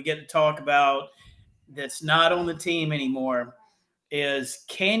guy that we get to talk about that's not on the team anymore, is,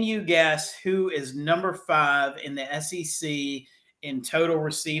 can you guess who is number 5 in the SEC in total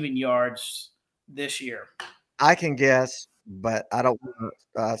receiving yards this year? I can guess, but I don't want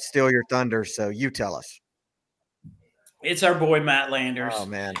to steal your thunder, so you tell us. It's our boy Matt Landers. Oh,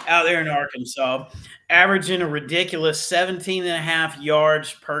 man. Out there in Arkansas, averaging a ridiculous 17.5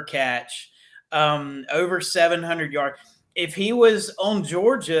 yards per catch, over 700 yards. If he was on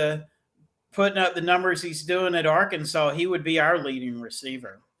Georgia putting up the numbers he's doing at Arkansas, he would be our leading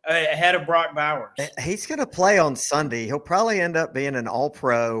receiver, ahead of Brock Bowers. He's going to play on Sunday. He'll probably end up being an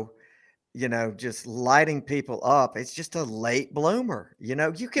all-pro, just lighting people up. It's just a late bloomer. You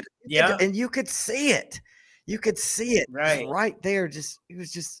could see it. You could see it right there. It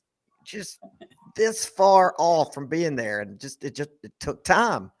was just this far off from being there, and it took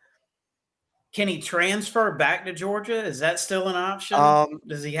time. Can he transfer back to Georgia? Is that still an option?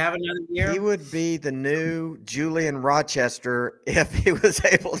 Does he have another year? He would be the new Julian Rochester if he was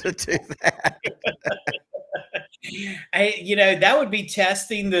able to do that. That would be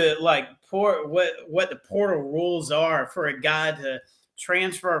testing the what the portal rules are for a guy to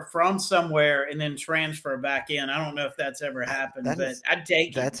transfer from somewhere and then transfer back in. I don't know if that's ever happened, but I'd take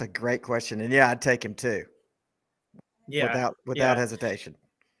him. That's a great question. And I'd take him too. Yeah. Without hesitation.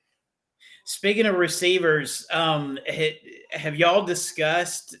 Speaking of receivers, have y'all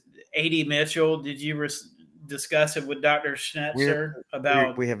discussed A.D. Mitchell? Did you discuss it with Dr. Schnetzer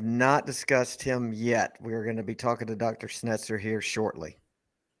about? We have not discussed him yet. We're going to be talking to Dr. Schnetzer here shortly.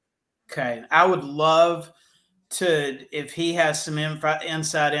 Okay. I would love if he has some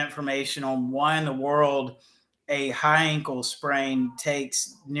inside information on why in the world a high ankle sprain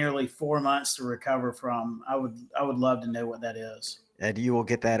takes nearly 4 months to recover from. I would love to know what that is. And you will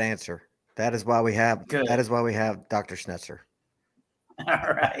get that answer. That is why we have Good. Dr. Schnitzer.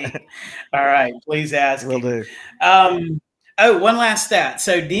 All right. All right. Please ask Will him. do. One last stat.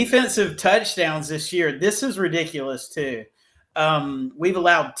 So defensive touchdowns this year. This is ridiculous too. We've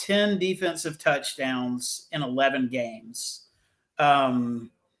allowed 10 defensive touchdowns in 11 games.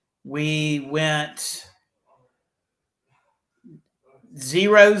 We went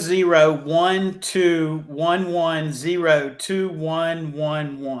 0-0, 1-2, 1-1, 0-2,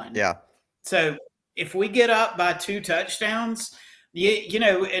 1-1-1. Yeah. So if we get up by 2 touchdowns, you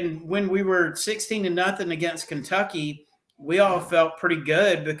know, and when we were 16-0 against Kentucky, we all felt pretty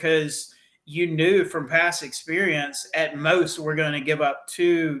good because you knew from past experience at most we're going to give up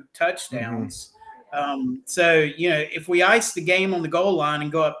 2 touchdowns. So, you know, if we ice the game on the goal line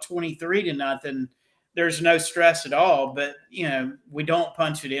and go up 23-0, there's no stress at all. But, you know, we don't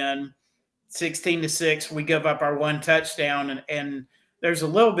punch it in. 16-6, we give up our 1 touchdown, and there's a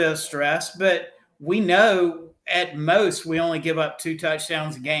little bit of stress, but we know at most we only give up 2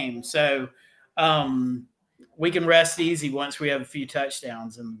 touchdowns a game. So we can rest easy once we have a few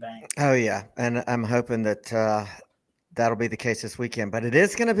touchdowns in the bank. Oh, yeah. And I'm hoping that that'll be the case this weekend. But it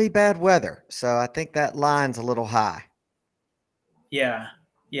is going to be bad weather. So I think that line's a little high. Yeah.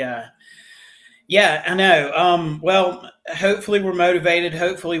 Yeah. Yeah, I know. Well, hopefully we're motivated.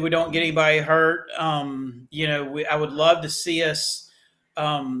 Hopefully we don't get anybody hurt. You know, I would love to see us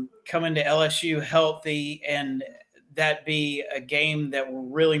come into LSU healthy and that be a game that we're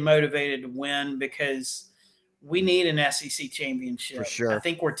really motivated to win because we need an SEC championship. For sure. I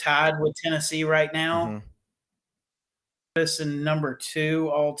think we're tied with Tennessee right now. Us in number 2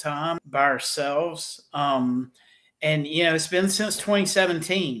 all time by ourselves. And, you know, it's been since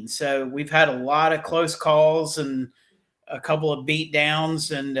 2017. So we've had a lot of close calls and a couple of beat downs.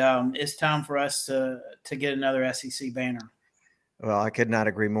 And it's time for us to get another SEC banner. Well, I could not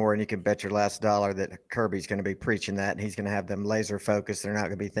agree more. And you can bet your last dollar that Kirby's going to be preaching that. And he's going to have them laser focused. They're not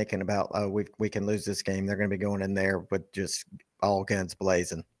going to be thinking about, oh, we can lose this game. They're going to be going in there with just all guns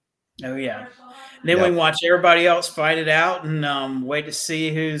blazing. Oh, yeah. Then we watch everybody else fight it out and wait to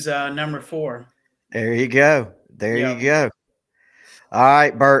see who's number 4. There you go. There you go. All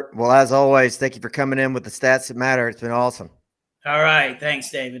right, Bert. Well, as always, thank you for coming in with the stats that matter. It's been awesome. All right. Thanks,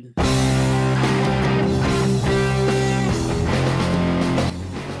 David.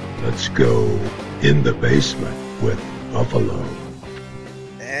 Let's go in the basement with Buffalo.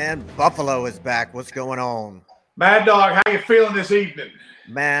 And Buffalo is back. What's going on? Mad Dawg, how you feeling this evening?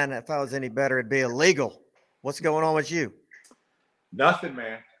 Man, if I was any better, it'd be illegal. What's going on with you? Nothing,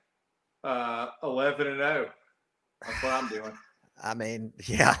 man. 11-0. That's what I'm doing. I mean,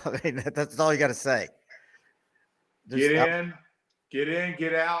 yeah. I mean, that's all you got to say. Get in,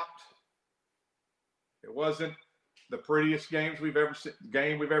 get out. It wasn't the prettiest game we've ever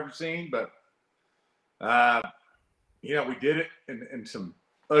seen, but you know, we did it in some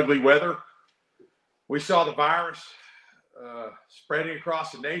ugly weather. We saw the virus spreading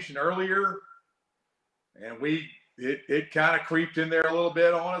across the nation earlier, and it kind of creeped in there a little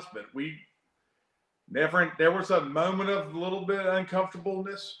bit on us, but there was a moment of a little bit of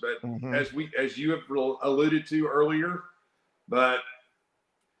uncomfortableness, but as you have alluded to earlier, but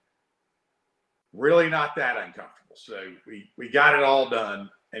really not that uncomfortable. So we got it all done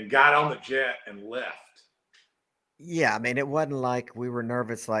and got on the jet and left. Yeah, I mean, it wasn't like we were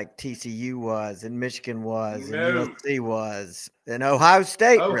nervous like TCU was and Michigan was and USC was and Ohio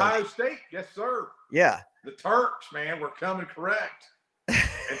State. Ohio State, yes, sir. Yeah. The Turks, man, were coming correct and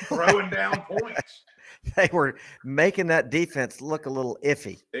throwing down points. They were making that defense look a little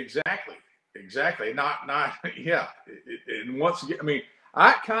iffy. Exactly. Not yeah. And once again, I mean,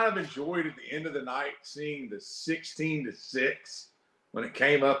 I kind of enjoyed at the end of the night seeing the 16-6 when it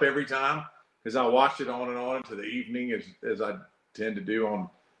came up every time because I watched it on and on into the evening as I tend to do on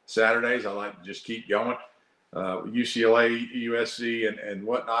Saturdays. I like to just keep going. UCLA, USC, and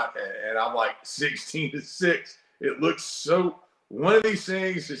whatnot. And I'm like 16-6. It looks so. One of these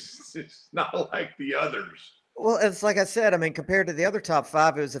things is not like the others. Well, it's like I said. I mean, compared to the other top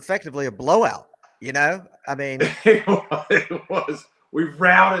 5, it was effectively a blowout. You know, I mean, it was. We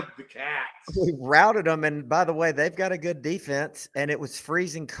routed the Cats. We routed them, and by the way, they've got a good defense. And it was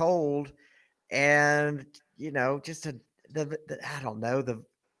freezing cold, and you know, just I don't know the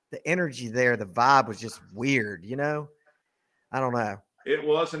energy there, the vibe was just weird. You know, I don't know. It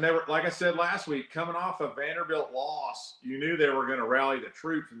was, and they were, like I said last week, coming off a Vanderbilt loss, you knew they were going to rally the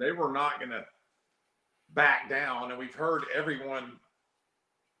troops, and they were not going to back down. And we've heard everyone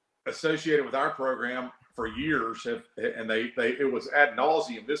associated with our program for years it was ad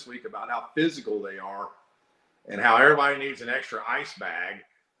nauseum this week about how physical they are and how everybody needs an extra ice bag.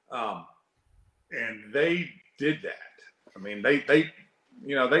 and they did that. I mean, they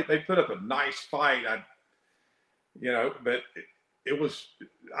put up a nice fight. But it was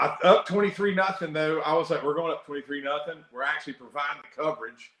up 23-0 though. I was like, we're going up 23-0. We're actually providing the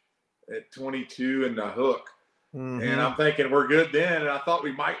coverage at 22 and the hook. Mm-hmm. And I'm thinking we're good then. And I thought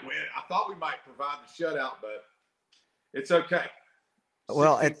we might win. I thought we might provide the shutout, but it's okay.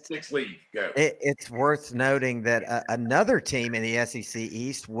 Well, it's 6 lead. Go. It's worth noting that another team in the SEC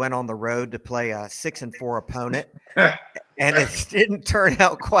East went on the road to play a 6-4 opponent, and it didn't turn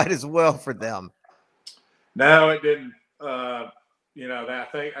out quite as well for them. No, it didn't. I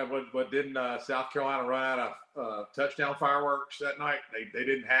think what didn't South Carolina run out of touchdown fireworks that night? They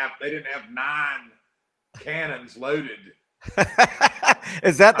didn't have 9 cannons loaded.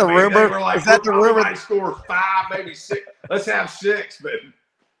 Is that the rumor? They were like, is that the rumor? Might score 5, maybe 6. Let's have 6. But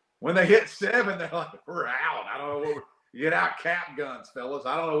when they hit 7, they're like, we're out. I don't know what. Get out cap guns, fellas.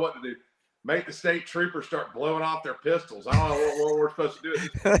 I don't know what to do. Make the state troopers start blowing off their pistols. I don't know what we're supposed to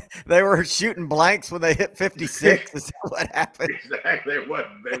do. They were shooting blanks when they hit 56. Is that what happened? Exactly.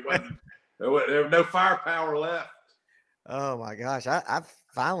 There was no firepower left. Oh my gosh. I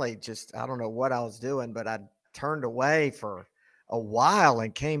finally I don't know what I was doing, but I turned away for a while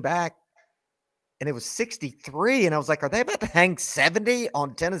and came back and it was 63. And I was like, are they about to hang 70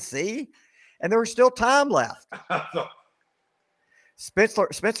 on Tennessee? And there was still time left.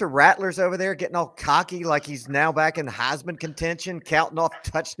 Spencer Rattler's over there getting all cocky like he's now back in Heisman contention, counting off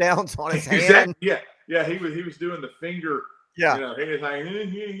touchdowns on his hand. Yeah. He was doing the finger. Yeah. He was like,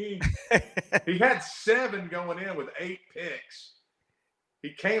 he had 7 going in with 8 picks.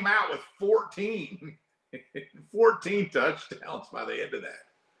 He came out with 14 touchdowns by the end of that.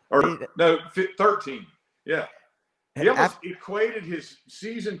 Or no, 13. Yeah. He almost equated his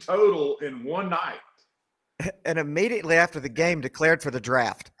season total in one night. And immediately after the game declared for the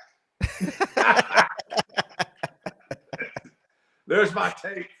draft. There's my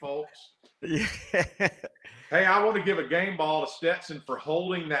take, folks. Yeah. Hey, I want to give a game ball to Stetson for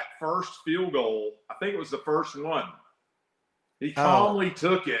holding that first field goal. I think it was the first one. He calmly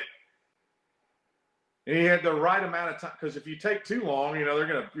took it. And he had the right amount of time. Because if you take too long, you're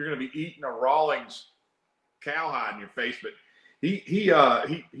gonna be eating a Rawlings cowhide in your face. But he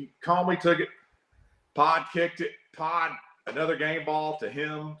calmly took it. Pod kicked it. Another game ball to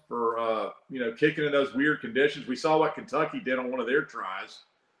him for kicking in those weird conditions. We saw what Kentucky did on one of their tries.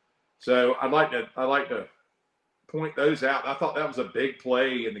 So I'd like to point those out. I thought that was a big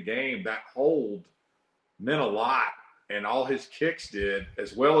play in the game. That hold meant a lot, and all his kicks did,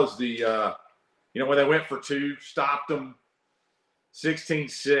 as well as the when they went for 2, stopped them.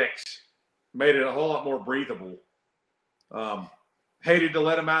 16-6 made it a whole lot more breathable. Hated to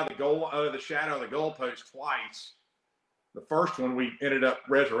let him out of the shadow of the goalpost twice. The first one, we ended up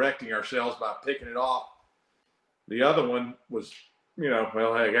resurrecting ourselves by picking it off. The other one was,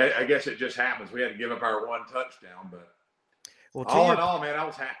 hey, I guess it just happens. We had to give up our 1 touchdown, but all in all, man, I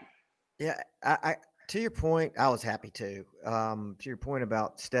was happy. Yeah, I to your point, I was happy too. To your point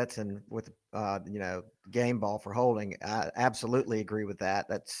about Stetson with game ball for holding, I absolutely agree with that.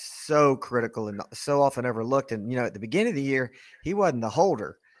 That's so critical and so often overlooked. And at the beginning of the year, he wasn't the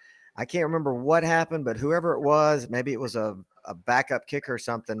holder. I can't remember what happened, but whoever it was, maybe it was a backup kicker or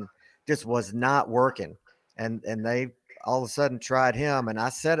something, just was not working. And they all of a sudden tried him. And I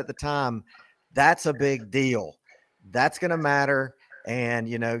said at the time, that's a big deal. That's going to matter. And,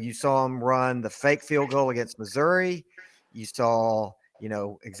 you saw him run the fake field goal against Missouri. You saw,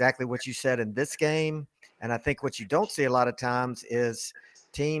 exactly what you said in this game. And I think what you don't see a lot of times is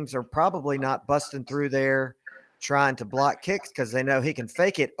teams are probably not busting through there trying to block kicks because they know he can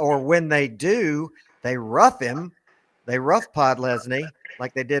fake it. Or when they do, they rough him. They rough Pod Lesney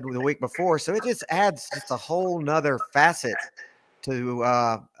like they did the week before. So it just adds just a whole nother facet to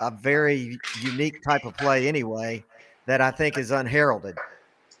a very unique type of play anyway that I think is unheralded.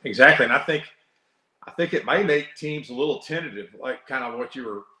 Exactly. And I think it may make teams a little tentative, like kind of what you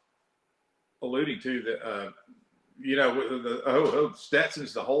were alluding to, that,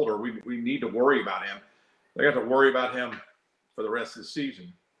 Stetson's the holder. We need to worry about him. They have to worry about him for the rest of the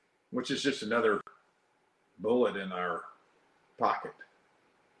season, which is just another bullet in our pocket.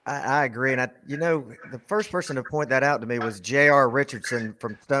 I agree. And the first person to point that out to me was J.R. Richardson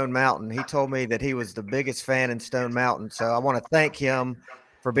from Stone Mountain. He told me that he was the biggest fan in Stone Mountain. So I want to thank him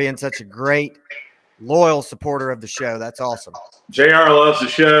for being such a great, loyal supporter of the show. That's awesome. JR loves the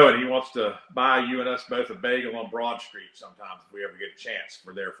show, and he wants to buy you and us both a bagel on Broad Street sometimes if we ever get a chance.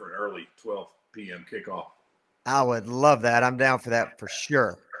 We're there for an early 12 p.m. kickoff. I would love that. I'm down for that for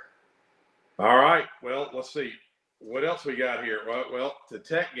sure. All right. Well, let's see. What else we got here? Well, the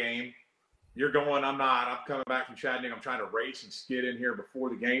Tech game. You're going. I'm not. I'm coming back from Chattanooga. I'm trying to race and skid in here before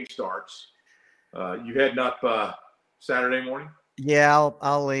the game starts. You heading up Saturday morning? Yeah,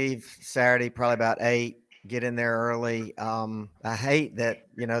 I'll leave Saturday probably about 8. Get in there early. I hate that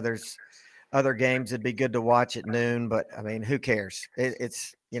there's other games that'd be good to watch at noon, but I mean, who cares?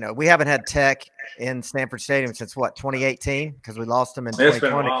 It's we haven't had Tech in Stanford Stadium since what 2018 because we lost them in 2020. It's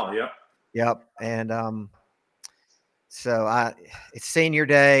been a while. Yep. Yep, and so it's senior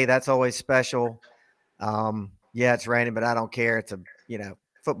day. That's always special. Yeah, it's raining, but I don't care. It's a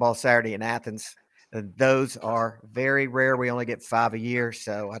football Saturday in Athens. And those are very rare. We only get 5 a year,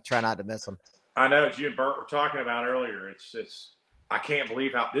 so I try not to miss them. I know, as you and Bert were talking about earlier, it's I can't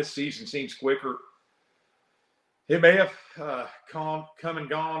believe how this season seems quicker. It may have come and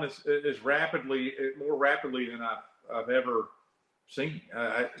gone as more rapidly than I've ever seen.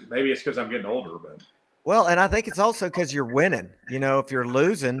 Maybe it's because I'm getting older, but. Well, and I think it's also because you're winning. If you're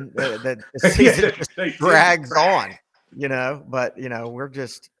losing, the season just drags on. But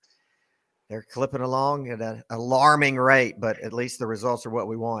they're clipping along at an alarming rate. But at least the results are what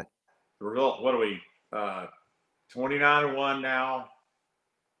we want. The result, what are we? 29-1 now.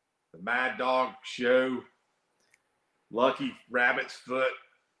 The Mad Dawg show. Lucky Rabbit's Foot.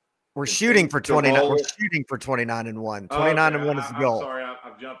 We're shooting for 29. We're shooting for 29-1. 29-1 is the goal. I'm sorry,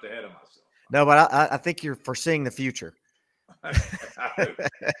 I've jumped ahead of myself. No, but I think you're foreseeing the future.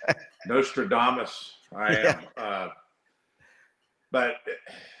 Nostradamus, I am. But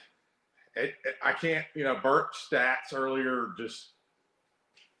I can't. Bert's stats earlier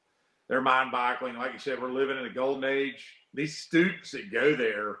they're mind-boggling. Like you said, we're living in a golden age. These students that go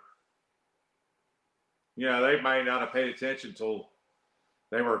there, they might not have paid attention until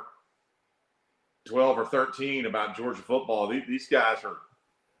they were 12 or 13 about Georgia football. These guys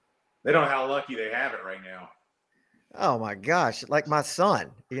they don't know how lucky they have it right now. Oh my gosh. Like my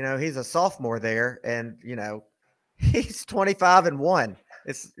son, he's a sophomore there and, he's 25-1.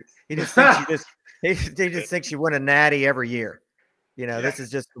 He just thinks he just thinks you win a natty every year. This is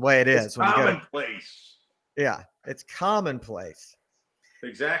just the way it is. It's commonplace. Yeah, it's commonplace.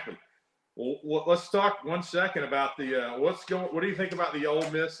 Exactly. Well, let's talk 1 second about the what do you think about the Ole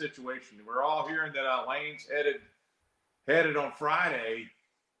Miss situation? We're all hearing that Lane's headed on Friday.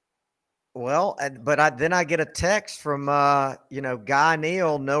 Well, but then I get a text from Guy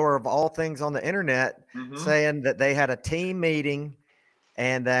Neal, knower of all things on the internet, saying that they had a team meeting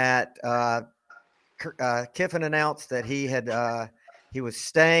and that Kiffin announced that he was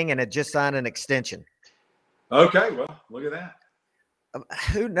staying and had just signed an extension. Okay, well, look at that.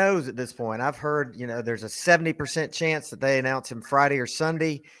 Who knows at this point? I've heard, there's a 70% chance that they announce him Friday or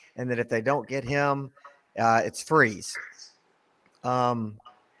Sunday, and that if they don't get him, it's freeze.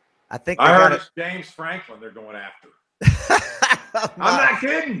 I think I heard it's James Franklin they're going after. I'm not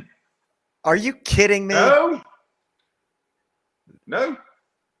kidding. Are you kidding me? No.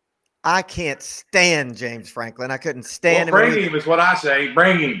 I can't stand James Franklin. I couldn't stand him. Bring him is what I say.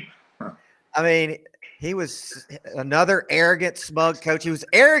 Bring him. I mean, he was another arrogant, smug coach. He was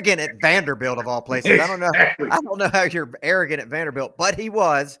arrogant at Vanderbilt of all places. Exactly. I don't know how you're arrogant at Vanderbilt, but he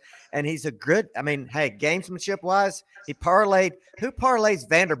was, and he's a good. I mean, hey, gamesmanship wise, he parlayed. Who parlays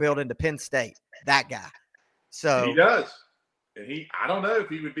Vanderbilt into Penn State? That guy. So he does, and I don't know if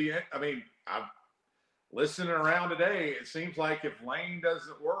he would be. I mean, I'm listening around today. It seems like if Lane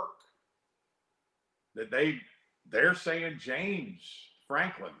doesn't work, that they're saying James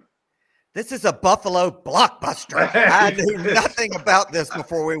Franklin. This is a Buffalo blockbuster. I knew nothing about this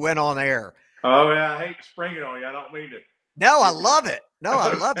before we went on air. Oh, yeah. I hate to spring it on you. I don't mean to. No, I love it. No,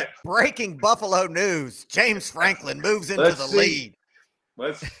 I love it. Breaking Buffalo news. James Franklin moves into the lead.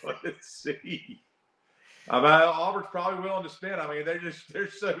 Let's see. I mean, Auburn's probably willing to spend. I mean,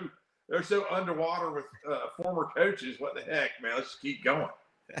 they're so underwater with former coaches. What the heck, man? Let's keep going.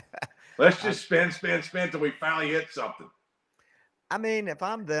 Let's just spend till we finally hit something. I mean, if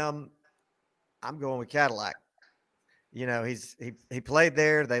I'm them, I'm going with Cadillac. He played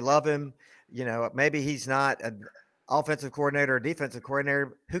there. They love him. Maybe he's not an offensive coordinator or defensive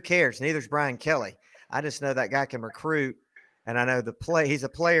coordinator. Who cares? Neither's Brian Kelly. I just know that guy can recruit, and I know he's a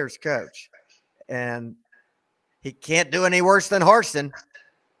player's coach, and he can't do any worse than Harston.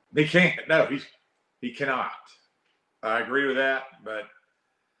 He can't. No, he cannot. I agree with that, but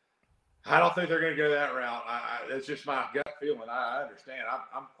I don't think they're going to go that route. It's just my gut feeling. I understand.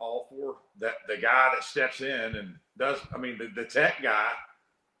 I'm all for that. The guy that steps in and does. I mean, the Tech guy.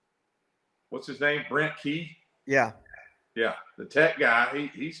 What's his name? Brent Key. Yeah. The Tech guy.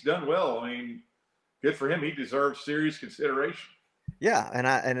 He's done well. I mean, good for him. He deserves serious consideration. Yeah,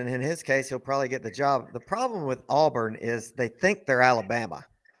 and in his case, he'll probably get the job. The problem with Auburn is they think they're Alabama,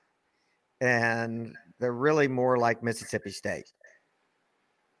 and they're really more like Mississippi State.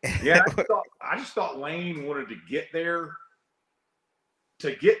 Yeah, I just thought Lane wanted to get there,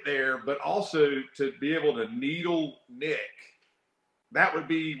 but also to be able to needle Nick. That would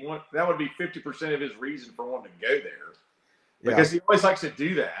be 50% of his reason for wanting to go there, because he always likes to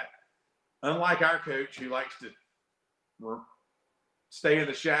do that. Unlike our coach, who likes to stay in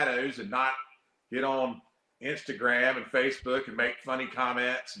the shadows and not get on Instagram and Facebook and make funny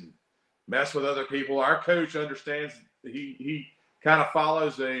comments and mess with other people. Our coach understands he kind of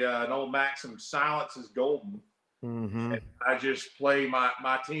follows an old maxim: silence is golden. Mm-hmm. And I just play my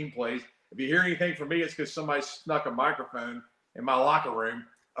team plays. If you hear anything from me, it's because somebody snuck a microphone in my locker room.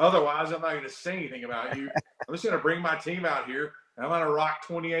 Otherwise, I'm not going to say anything about you. I'm just going to bring my team out here, and I'm going to rock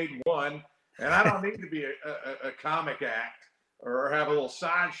 28-1. And I don't need to be a comic act or have a little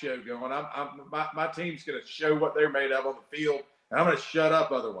sideshow going. My team's going to show what they're made of on the field, and I'm going to shut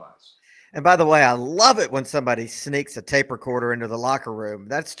up otherwise. And by the way, I love it when somebody sneaks a tape recorder into the locker room.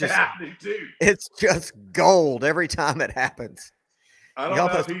 That's just, I do too. It's just gold every time it happens. I don't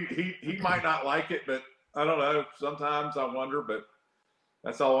know if he might not like it, but I don't know. Sometimes I wonder, but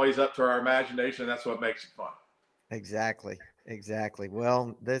that's always up to our imagination. That's what makes it fun. Exactly.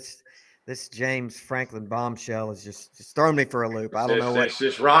 Well, this James Franklin bombshell is just throwing me for a loop. I don't know what. It's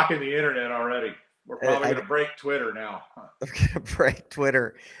just rocking the internet already. We're probably going to break Twitter now. We're going to break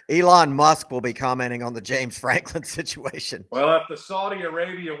Twitter. Elon Musk will be commenting on the James Franklin situation. Well, if the Saudi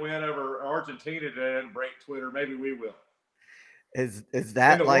Arabia win over Argentina today and break Twitter, maybe we will. Is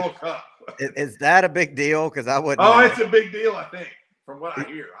that like World Cup. is that a big deal? Because I wouldn't. Oh, it's a big deal, I think, from what I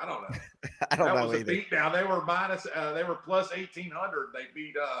hear. I don't know. I don't know That was either. a beat down. They were plus 1,800. They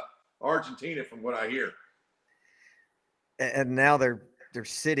beat Argentina, from what I hear. And now their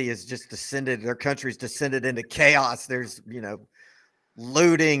city has just descended. Their country's descended into chaos. There's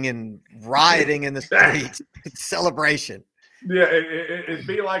looting and rioting in the streets. It's celebration. Yeah, it'd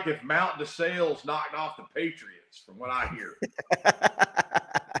be like if Mount DeSales knocked off the Patriots, from what I hear.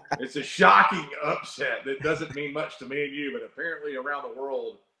 It's a shocking upset that doesn't mean much to me and you, but apparently around the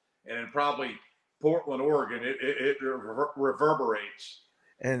world, and in probably Portland, Oregon, it reverberates.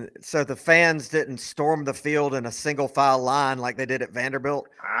 And so the fans didn't storm the field in a single file line like they did at Vanderbilt.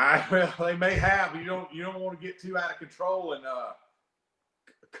 Well, they may have. You don't want to get too out of control and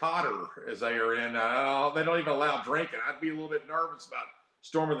Cotter, as they are in. They don't even allow drinking. I'd be a little bit nervous about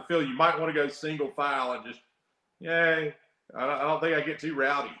storming the field. You might want to go single file and just, yay. I don't think I get too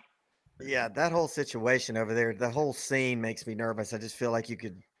rowdy. Yeah, that whole situation over there, the whole scene makes me nervous. I just feel like you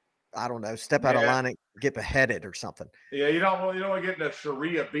could, I don't know, step out of line and get beheaded or something. Yeah, you don't want to get in a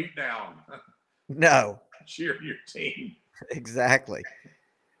Sharia beatdown. No. Cheer your team. Exactly.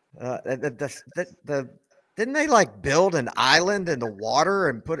 Didn't they like build an island in the water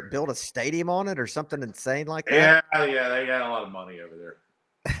and build a stadium on it or something insane like that? Yeah, they got a lot of money over there.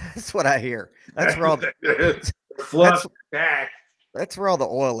 That's what I hear. That's where all that's where all the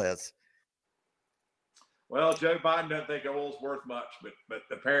oil is. Well, Joe Biden doesn't think oil's worth much, but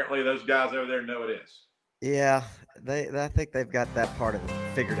apparently those guys over there know it is. Yeah, I think they've got that part of it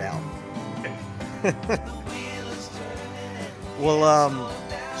figured out. Well,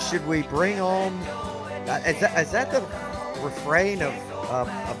 should we bring on? Is that the refrain of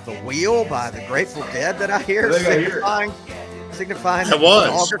the Wheel by the Grateful Dead that I hear? Signifying it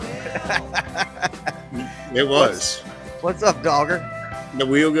was. It was. What's up, Dogger? The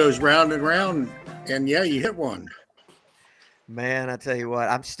wheel goes round and round, and yeah, you hit one. Man, I tell you what,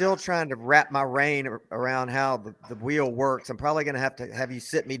 I'm still trying to wrap my brain around how the wheel works. I'm probably going to have you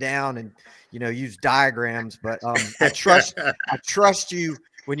sit me down and, use diagrams, but I trust you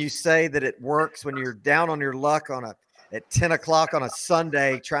when you say that it works when you're down on your luck at 10 o'clock on a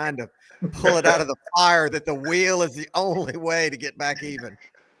Sunday, trying to pull it out of the fire, that the wheel is the only way to get back even.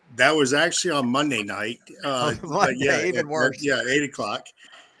 That was actually on Monday night. Monday, even worse. Yeah, 8 o'clock.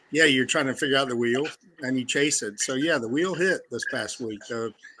 Yeah, you're trying to figure out the wheel, and you chase it. So, yeah, the wheel hit this past week.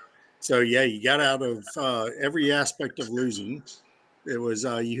 So yeah, you got out of every aspect of losing. It was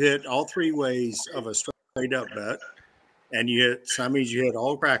you hit all three ways of a straight up bet, and that means you hit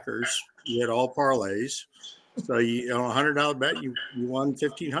all crackers, you hit all parlays. So you on a $100 bet, you won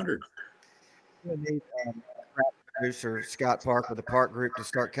 $1,500. Producer Scott Park with the Park Group to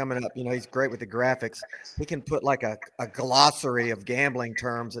start coming up. He's great with the graphics. He can put like a glossary of gambling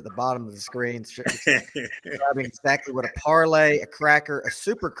terms at the bottom of the screen, describing exactly what a parlay, a cracker, a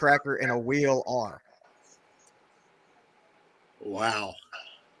super cracker, and a wheel are. Wow.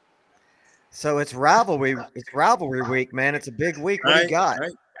 So it's rivalry week, man. It's a big week. What do you got?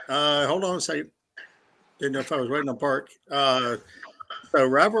 Right. Hold on a second. Didn't know if I was waiting on Park. So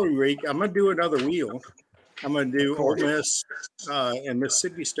rivalry week, I'm gonna do another wheel. I'm gonna do Ole Miss and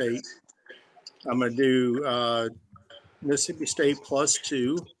Mississippi State. I'm gonna do Mississippi State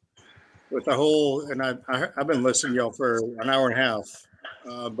 +2 with the whole. And I've been listening to y'all for an hour and a half.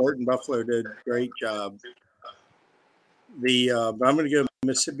 Bert and Buffalo did a great job. But I'm gonna go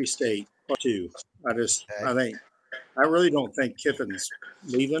Mississippi State +2. I really don't think Kiffin's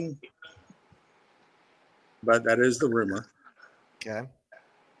leaving, but that is the rumor. Okay.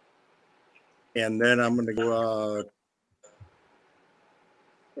 And then I'm going to go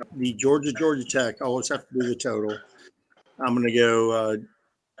the Georgia Tech. I always have to do the total. I'm going to go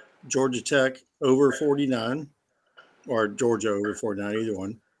Georgia Tech over 49 or Georgia over 49, either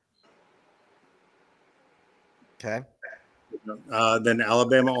one. Okay. Then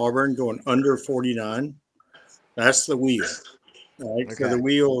Alabama Auburn going under 49. That's the wheel. All right. Okay. So the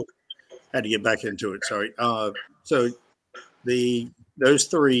wheel had to get back into it. Sorry. So those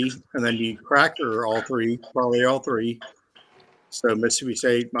three, and then you cracker all three, probably all three. So Mississippi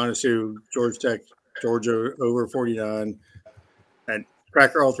State -2, Georgia Tech, Georgia over 49, and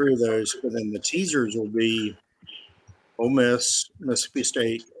cracker all three of those. But then the teasers will be Ole Miss, Mississippi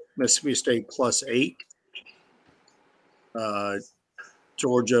State +8,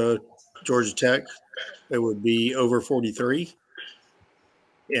 Georgia Tech. It would be over 43,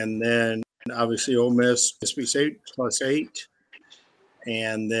 and then obviously Ole Miss, Mississippi State +8.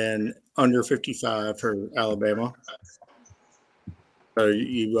 And then under 55 for Alabama. So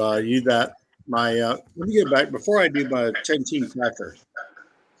you that my let me go back before I do my 10-team cracker.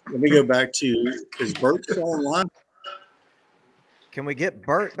 Let me go back to, is Bert still online? Can we get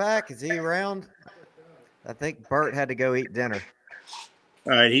Bert back? Is he around? I think Bert had to go eat dinner.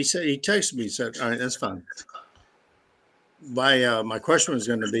 All right, he texted me, said, all right, that's fine. My question was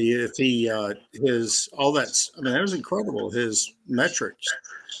going to be if he that was incredible, his metrics.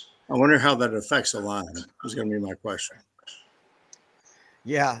 I wonder how that affects the line is going to be my question.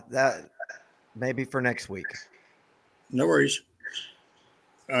 Yeah, that maybe for next week. No worries.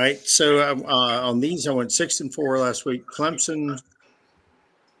 All right, so on these I went 6-4 last week. Clemson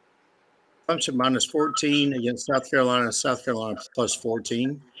 -14 against South Carolina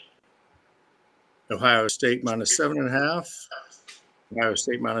 +14. Ohio State -7.5. Ohio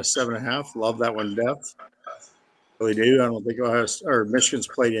State -7.5. Love that one to death. Really do. I don't think Michigan's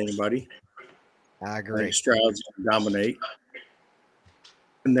played anybody. I I agree. think Stroud's going to dominate.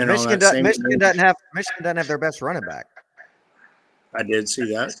 And then Michigan doesn't have their best running back. I did see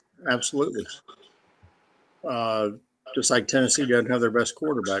that. Absolutely. Just like Tennessee doesn't have their best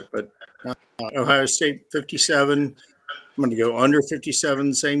quarterback, but Ohio State 57. I'm going to go under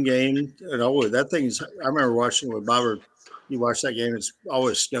 57, same game. And I remember watching it with Bobber. You watch that game, it's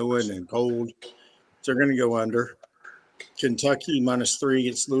always snowing and cold. So they're going to go under. Kentucky -3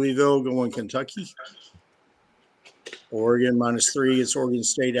 against Louisville, going Kentucky. Oregon -3 against Oregon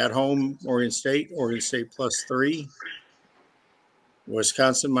State at home. Oregon State +3.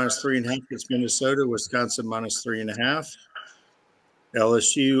 Wisconsin -3.5 against Minnesota. Wisconsin -3.5.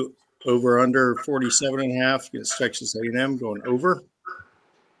 LSU over under 47.5 against Texas A&M, going over.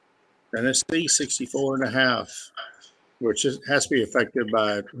 Tennessee 64.5, which has to be affected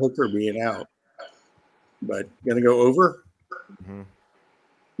by Hooker being out, but going to go over. Mm-hmm.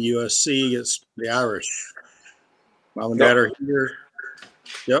 USC against the Irish. Mom and Dad are here.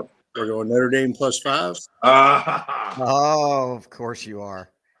 Yep, we're going Notre Dame +5. Oh, of course you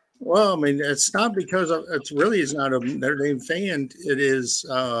are. Well, I mean, it's not because it's not a Notre Dame fan. It is.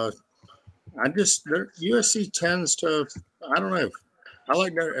 USC tends to. I don't know. I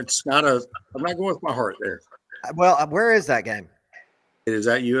like that. It's not a. I'm not going with my heart there. Well, where is that game? It is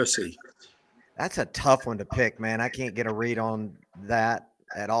at USC. That's a tough one to pick, man. I can't get a read on that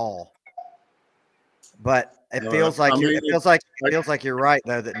at all. But it feels like you're right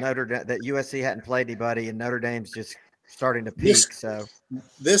though that that USC hadn't played anybody and Notre Dame's just starting to peak.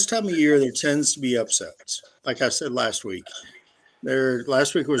 This time of year there tends to be upsets. Like I said last week.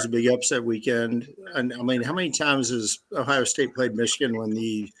 Last week was a big upset weekend. And I mean, how many times has Ohio State played Michigan when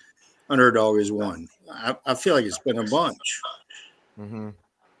the underdog is won? I feel like it's been a bunch. Mm-hmm.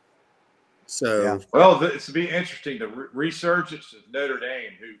 So, yeah. Well, this would be interesting. The resurgence of Notre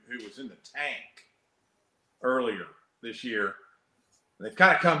Dame, who was in the tank earlier this year, they've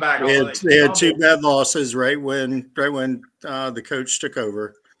kind of come back. They had two bad losses right when the coach took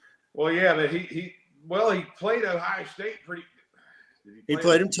over. Well, yeah, but he played Ohio State pretty. He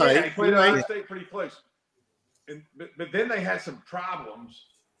played him tight. Yeah, he played Ohio State pretty close. But then they had some problems.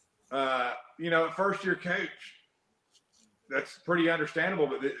 First-year coach, that's pretty understandable.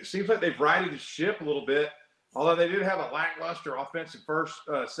 But it seems like they've righted the ship a little bit. Although they did have a lackluster offensive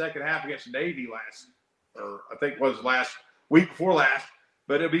second half against Navy week before last.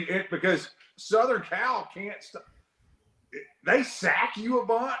 But because Southern Cal can't stop. They sack you a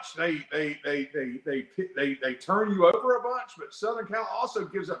bunch. They turn you over a bunch. But Southern Cal also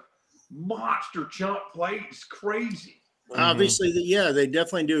gives up monster chunk plays. Crazy. Obviously, they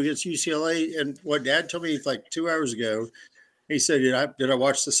definitely do against UCLA. And what Dad told me like 2 hours ago, he said, "Did I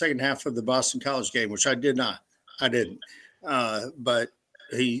watch the second half of the Boston College game?" Which I did not. I didn't. But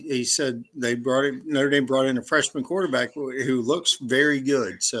he said Notre Dame brought in a freshman quarterback who looks very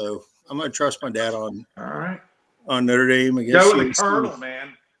good. So I'm going to trust my dad on Notre Dame against Go with the Colonel,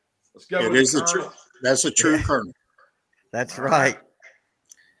 man. Let's go with the Colonel. That's a true Colonel. That's right.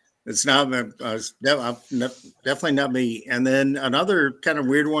 It's not definitely not me. And then another kind of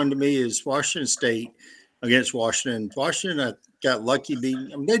weird one to me is Washington State against Washington. Washington got lucky beating.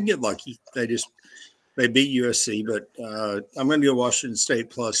 They didn't get lucky. They beat USC, but I'm going to go Washington State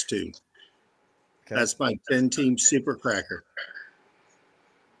 +2. Okay. That's my 10-team super cracker.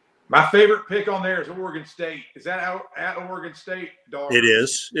 My favorite pick on there is Oregon State. Is that at Oregon State, Dog? It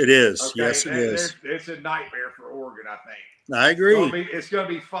is. It is. Okay. Yes, it is. It's a nightmare for Oregon, I think. I agree. It's going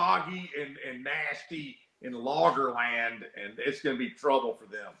to be foggy and nasty in Loggerland, and it's going to be trouble for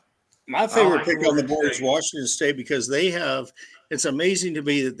them. My favorite pick on the board is Washington State because it's amazing to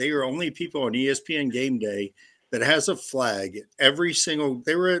me that they are only people on ESPN Game Day that has a flag every single.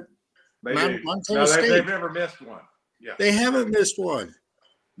 They were at Montana State. They've never missed one. Yeah, they haven't missed one.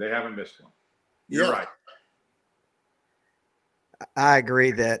 They haven't missed one. You're right. I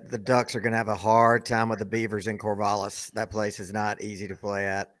agree that the Ducks are going to have a hard time with the Beavers in Corvallis. That place is not easy to play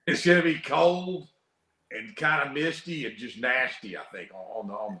at. It's going to be cold and kind of misty and just nasty, I think, on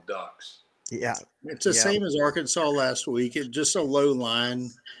the Ducks. Yeah. It's the same as Arkansas last week. It's just a low line.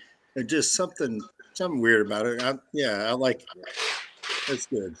 It's just something weird about it. I like it. That's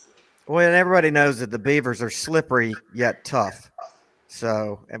good. Well, and everybody knows that the Beavers are slippery yet tough.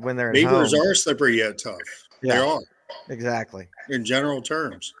 So, and when they're Beavers home, are slippery yet tough. Yeah. They are. Exactly. In general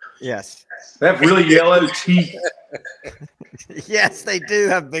terms. Yes. They have really yellow teeth. Yes, they do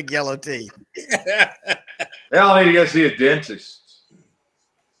have big yellow teeth. They all need to go see a dentist.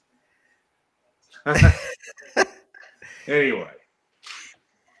 Anyway.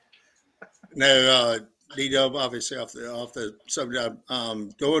 No, D-Dub, obviously off the subject.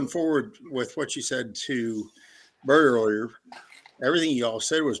 Going forward with what you said to Bert earlier, everything you all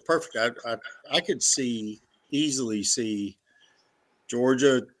said was perfect. I could easily see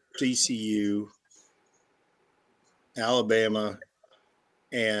Georgia, TCU, Alabama,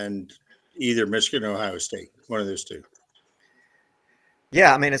 and either Michigan or Ohio State. One of those two.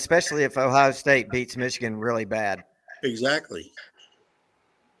 Yeah, I mean, especially if Ohio State beats Michigan really bad. Exactly.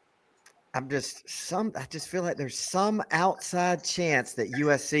 I just feel like there's some outside chance that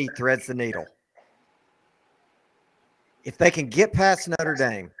USC threads the needle. If they can get past Notre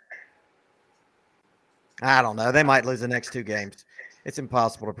Dame, I don't know. They might lose the next two games. It's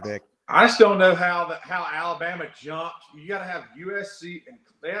impossible to predict. I just don't know how Alabama jumped. You got to have USC, and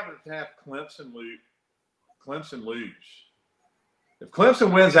they have to have Clemson lose. If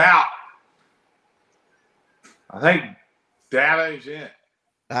Clemson wins out, I think Dabo's in.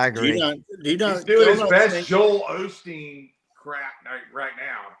 I agree. He's doing his best Joel Osteen crap right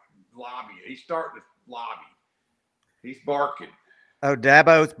now. Lobby. He's starting to lobby. He's barking. Oh,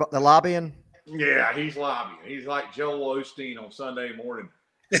 Dabo's the lobbying? Yeah, he's lobbying. He's like Joel Osteen on Sunday morning.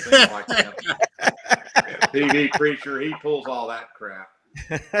 Things like that. TV preacher, he pulls all that crap.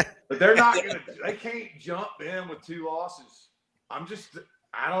 But they're not going to – they can't jump them with two losses. I don't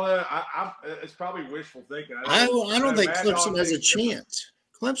know. It's probably wishful thinking. I don't think Clemson has a chance.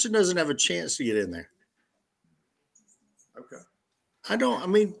 Clemson doesn't have a chance to get in there. Okay.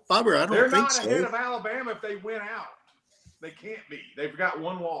 Bobber, I don't think so. They're not ahead of Alabama if they win out. They can't be. They've got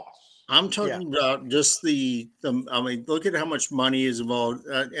one loss. I'm talking about just look at how much money is involved,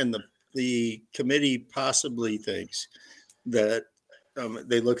 and the committee possibly thinks that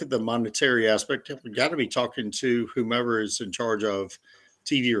they look at the monetary aspect. We've got to be talking to whomever is in charge of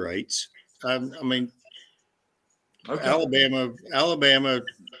TV rights. Okay. Alabama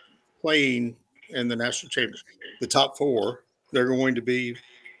playing in the national championship, the top four, they're going to be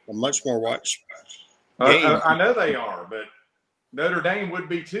a much more watched game. I know they are, but Notre Dame would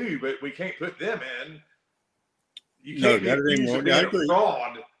be too, but we can't put them in. You can't Notre Dame won't. I agree.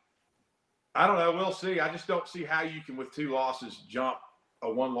 Fraud. I don't know. We'll see. I just don't see how you can, with two losses, jump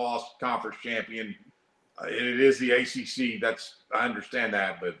a one-loss conference champion. It is the ACC. I understand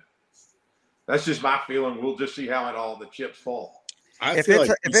that, but that's just my feeling. We'll just see how the chips fall. If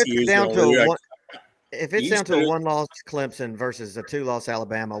it's down to If it's down to a one-loss Clemson versus a two-loss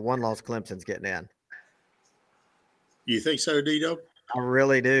Alabama, one-loss Clemson's getting in. You think so, Dito? I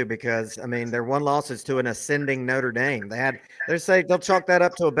really do, because I mean their one loss is to an ascending Notre Dame. They'll chalk that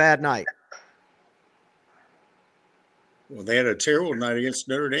up to a bad night. Well, they had a terrible night against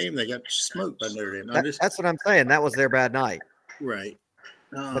Notre Dame. They got smoked by Notre Dame. That's what I'm saying. That was their bad night. Right.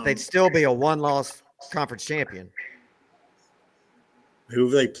 But they'd still be a one-loss conference champion. Who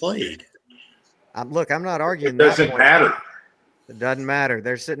have they played? I'm not arguing. It doesn't matter. It doesn't matter.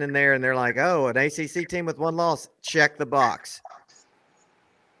 They're sitting in there and they're like, oh, an ACC team with one loss. Check the box.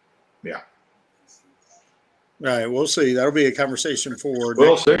 Yeah. All right, we'll see. That'll be a conversation for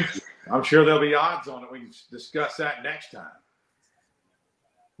We'll see. I'm sure there'll be odds on it. We can discuss that next time.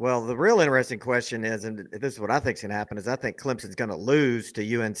 Well, the real interesting question is, and this is what I think is going to happen, is I think Clemson's going to lose to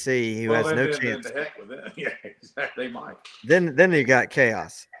UNC, who has no chance. Then the heck with it. Yeah, exactly. They might. Then you got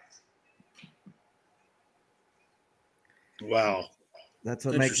chaos. Wow. That's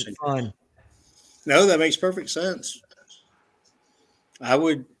what makes it fun. No, that makes perfect sense. I'll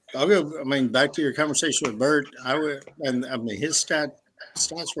go. I mean, back to your conversation with Bert. His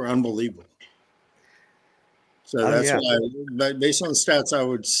stats were unbelievable. So that's why, but based on the stats, I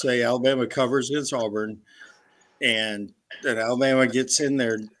would say Alabama covers against Auburn, and that Alabama gets in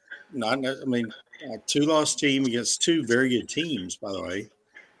there. A two-loss team against two very good teams, by the way.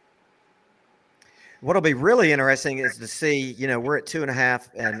 What'll be really interesting is to see, we're at 2.5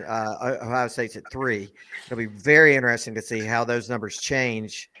 and Ohio State's at 3. It'll be very interesting to see how those numbers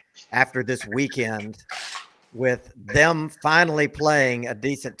change after this weekend with them finally playing a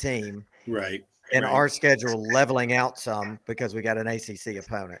decent team. Right. And our schedule leveling out some because we got an ACC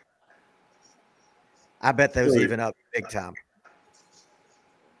opponent. I bet those even up big time.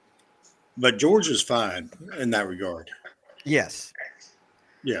 But Georgia's fine in that regard. Yes.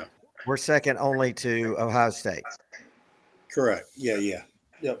 Yeah. We're second only to Ohio State. Correct. Yeah.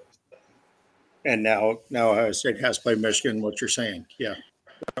 Yep. And now Ohio State has played Michigan, what you're saying. Yeah.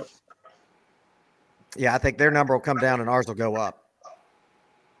 Yeah, I think their number will come down and ours will go up.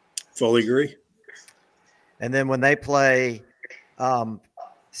 Fully agree. And then when they play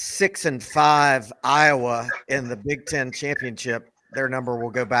 6-5 Iowa in the Big Ten championship, their number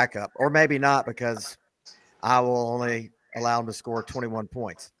will go back up. Or maybe not, because I will only allow them to score 21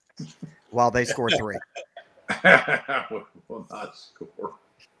 points while they score 3. Will not score.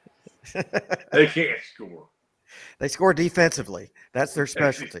 They can't score. They score defensively. That's their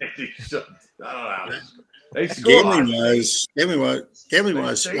specialty. They score. Gambling wise. I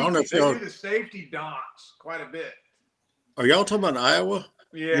don't know if they do the safety donks quite a bit. Are y'all talking about Iowa?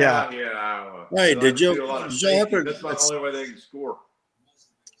 Yeah, Iowa. Hey, did you That's the only way they can score.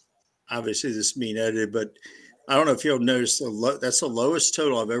 Obviously, this is being edited, but I don't know if you'll notice that's the lowest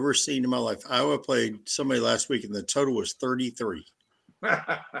total I've ever seen in my life. Iowa played somebody last week, and the total was 33.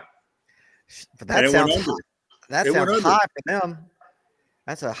 But that sounds high for them.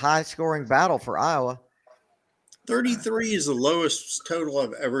 That's a high-scoring battle for Iowa. 33 is the lowest total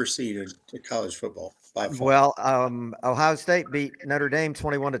I've ever seen in college football by far. Well, Ohio State beat Notre Dame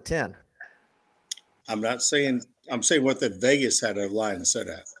 21-10. I'm saying what the Vegas had a line set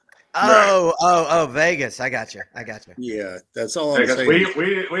at. Oh, Vegas. I got you. Yeah, that's all I'm saying. We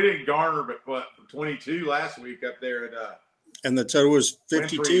didn't garner but 22 last week up there at and the total was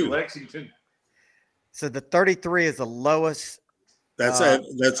 52. Lexington. So the 33 is the lowest. That's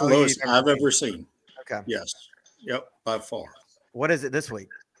the lowest I've ever seen. Okay. Yes. Yep. By far. What is it this week?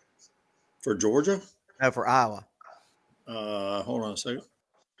 For Georgia? No, for Iowa. Hold on a second.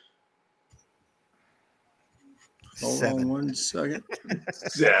 7. Hold on 1 second.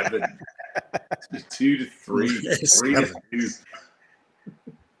 7. 2-3. 3-2.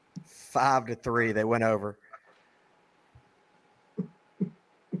 5-3. They went over.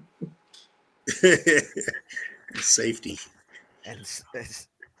 Safety. And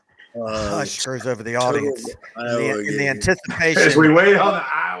hush goes over the audience in the anticipation. As we wait on the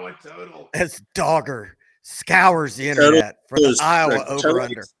Iowa total. As Dogger scours the internet for the Iowa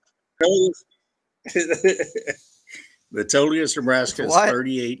over-under. The total against Nebraska is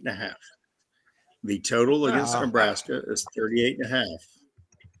 38.5. The total against Nebraska is 38.5.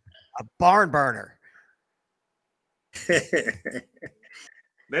 A barn burner.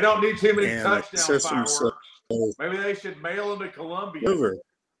 They don't need too many touchdown fireworks. Maybe they should mail them to Columbia. Over.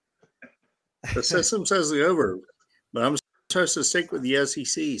 The system says the over, but I'm supposed to stick with the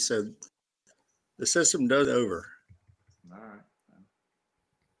SEC, so the system does over. All right.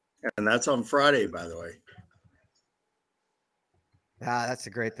 And that's on Friday, by the way. That's the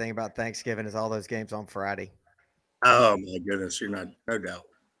great thing about Thanksgiving is all those games on Friday. Oh, my goodness. You're not, no doubt.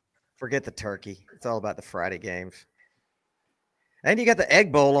 Forget the turkey. It's all about the Friday games. And you got the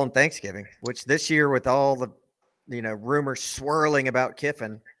Egg Bowl on Thanksgiving, which this year with all the, rumors swirling about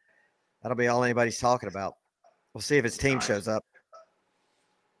Kiffin, that'll be all anybody's talking about. We'll see if his team shows up.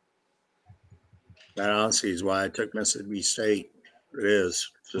 That honestly is why I took Mississippi State. It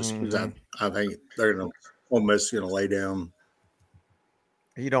is just because I think they're going to almost going to lay down.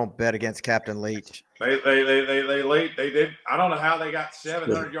 You don't bet against Captain Leach. They did. I don't know how they got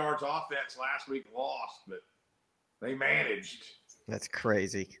 700 yards offense last week, lost, but they managed. That's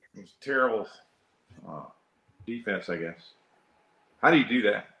crazy. It was terrible defense, I guess. How do you do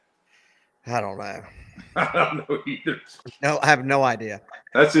that? I don't know. I don't know either. No, I have no idea.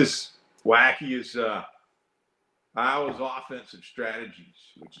 That's as wacky as Iowa's offensive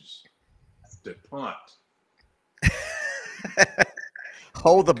strategies, which is to punt.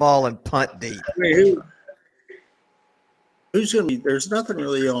 Hold the ball and punt deep. I mean, who's going to be? There's nothing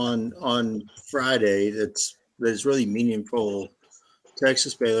really on Friday that's really meaningful.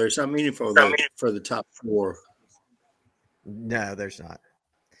 Texas Baylor. It's not meaningful for the top 4. No, there's not.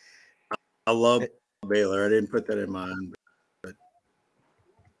 I love Baylor. I didn't put that in mind, but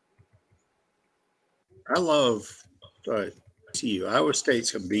I love TCU. Iowa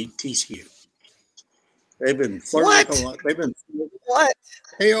State's going to beat TCU. They've been flirting a lot. They've been what?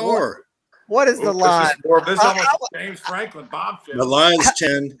 They are. What is the line? This is almost James Franklin bombshell. The line's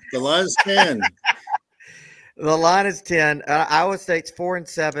 10. The line's 10. The line is 10. Iowa State's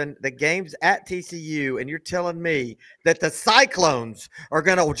 4-7. The game's at TCU, and you're telling me that the Cyclones are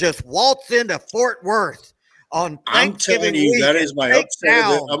going to just waltz into Fort Worth on Thanksgiving week? That is my upset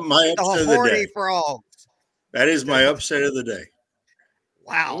of the day. Frogs. That is my upset of the day.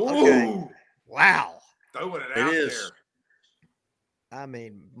 Wow. Ooh. Okay. Wow. Throwing it out there. I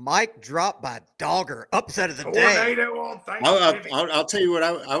mean, Mike dropped by Dogger. Upset of the day. I'll tell you what.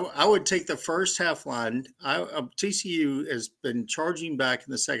 I would take the first half line. TCU has been charging back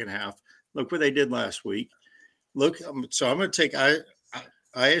in the second half. Look what they did last week. Look, so I'm going to take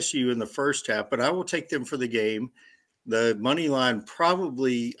ISU in the first half, but I will take them for the game. The money line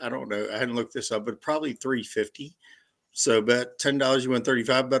probably, I don't know, I hadn't looked this up, but probably $3.50. So bet $10 you win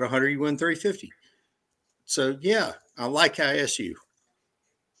 $35. Bet $100 you win $3.50. So yeah, I like ISU.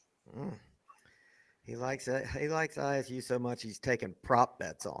 He likes it. He likes ISU so much he's taking prop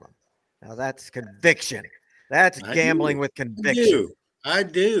bets on them. Now that's conviction. That's gambling with conviction. I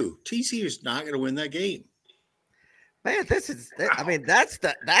do. TCU's not going to win that game. Man, this is. I mean, that's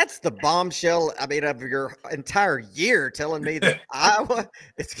the bombshell. I mean, of your entire year, telling me that Iowa.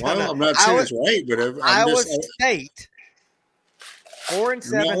 I'm not saying it's right, but Iowa State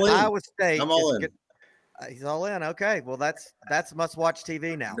 4-7. Iowa State. I'm all in. He's all in. Okay. Well, that's must-watch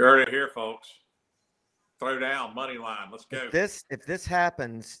TV now. You heard it here, folks. Throw down, money line. Let's go. If this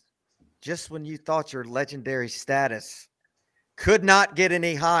happens, just when you thought your legendary status could not get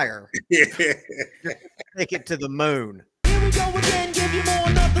any higher, take it to the moon. Here we go again, give you more,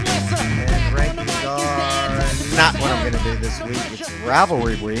 nothing lesser. And rankings are not what I'm going to do this week. It's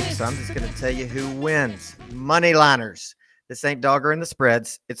rivalry week, so I'm just going to tell you who wins. Money liners. This ain't Dogger in the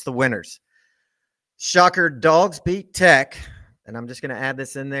spreads. It's the winners. Shocker, Dogs beat Tech. And I'm just going to add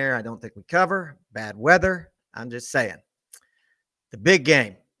this in there. I don't think we cover. Bad weather. I'm just saying. The big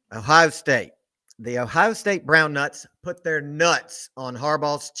game, Ohio State. The Ohio State Brown Nuts put their nuts on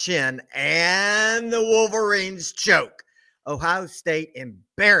Harbaugh's chin, and the Wolverines choke. Ohio State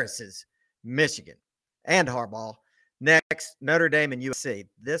embarrasses Michigan and Harbaugh. Next, Notre Dame and USC.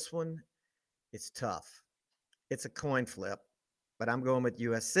 This one is tough. It's a coin flip, but I'm going with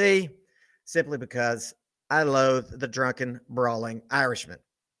USC. Simply because I loathe the drunken, brawling Irishman.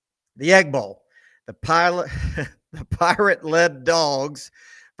 The Egg Bowl, the pirate-led Dogs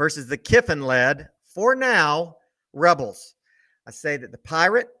versus the Kiffin-led, for now, Rebels. I say that the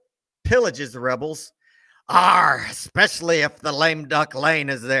Pirate pillages the Rebels, especially if the lame duck lane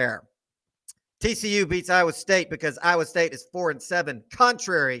is there. TCU beats Iowa State because Iowa State is 4-7,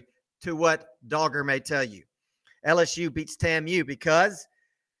 contrary to what Dogger may tell you. LSU beats TAMU because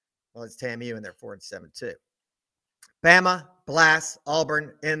it's TAMU and they're 4-7 too. Bama blasts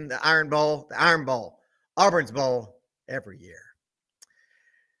Auburn in the Iron Bowl, Auburn's Bowl every year.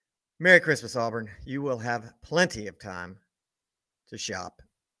 Merry Christmas, Auburn. You will have plenty of time to shop.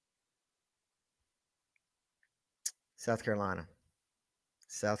 South Carolina.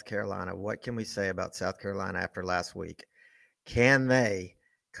 What can we say about South Carolina after last week? Can they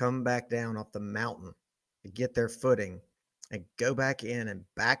come back down off the mountain and get their footing and go back in and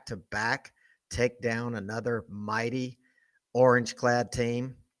back-to-back take down another mighty orange-clad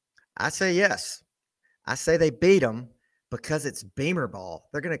team? I say yes. I say they beat them, because it's Beamer ball.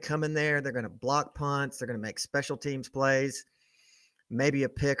 They're going to come in there. They're going to block punts. They're going to make special teams plays, maybe a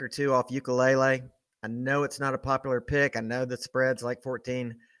pick or two off ukulele. I know it's not a popular pick. I know the spread's like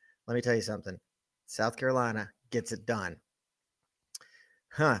 14. Let me tell you something. South Carolina gets it done.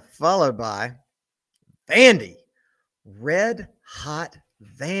 Followed by Vandy. Red hot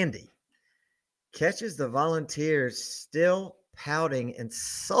Vandy catches the Volunteers still pouting and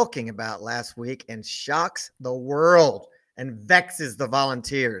sulking about last week and shocks the world and vexes the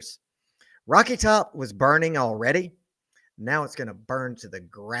Volunteers. Rocky Top was burning already. Now it's going to burn to the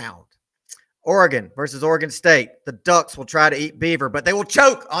ground. Oregon versus Oregon State. The Ducks will try to eat beaver, but they will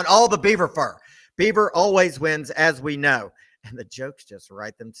choke on all the beaver fur. Beaver always wins, as we know. And the jokes just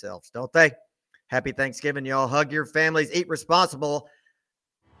write themselves, don't they? Happy Thanksgiving, y'all. Hug your families. Eat responsible.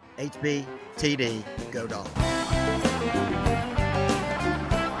 HBTD. Go Dog.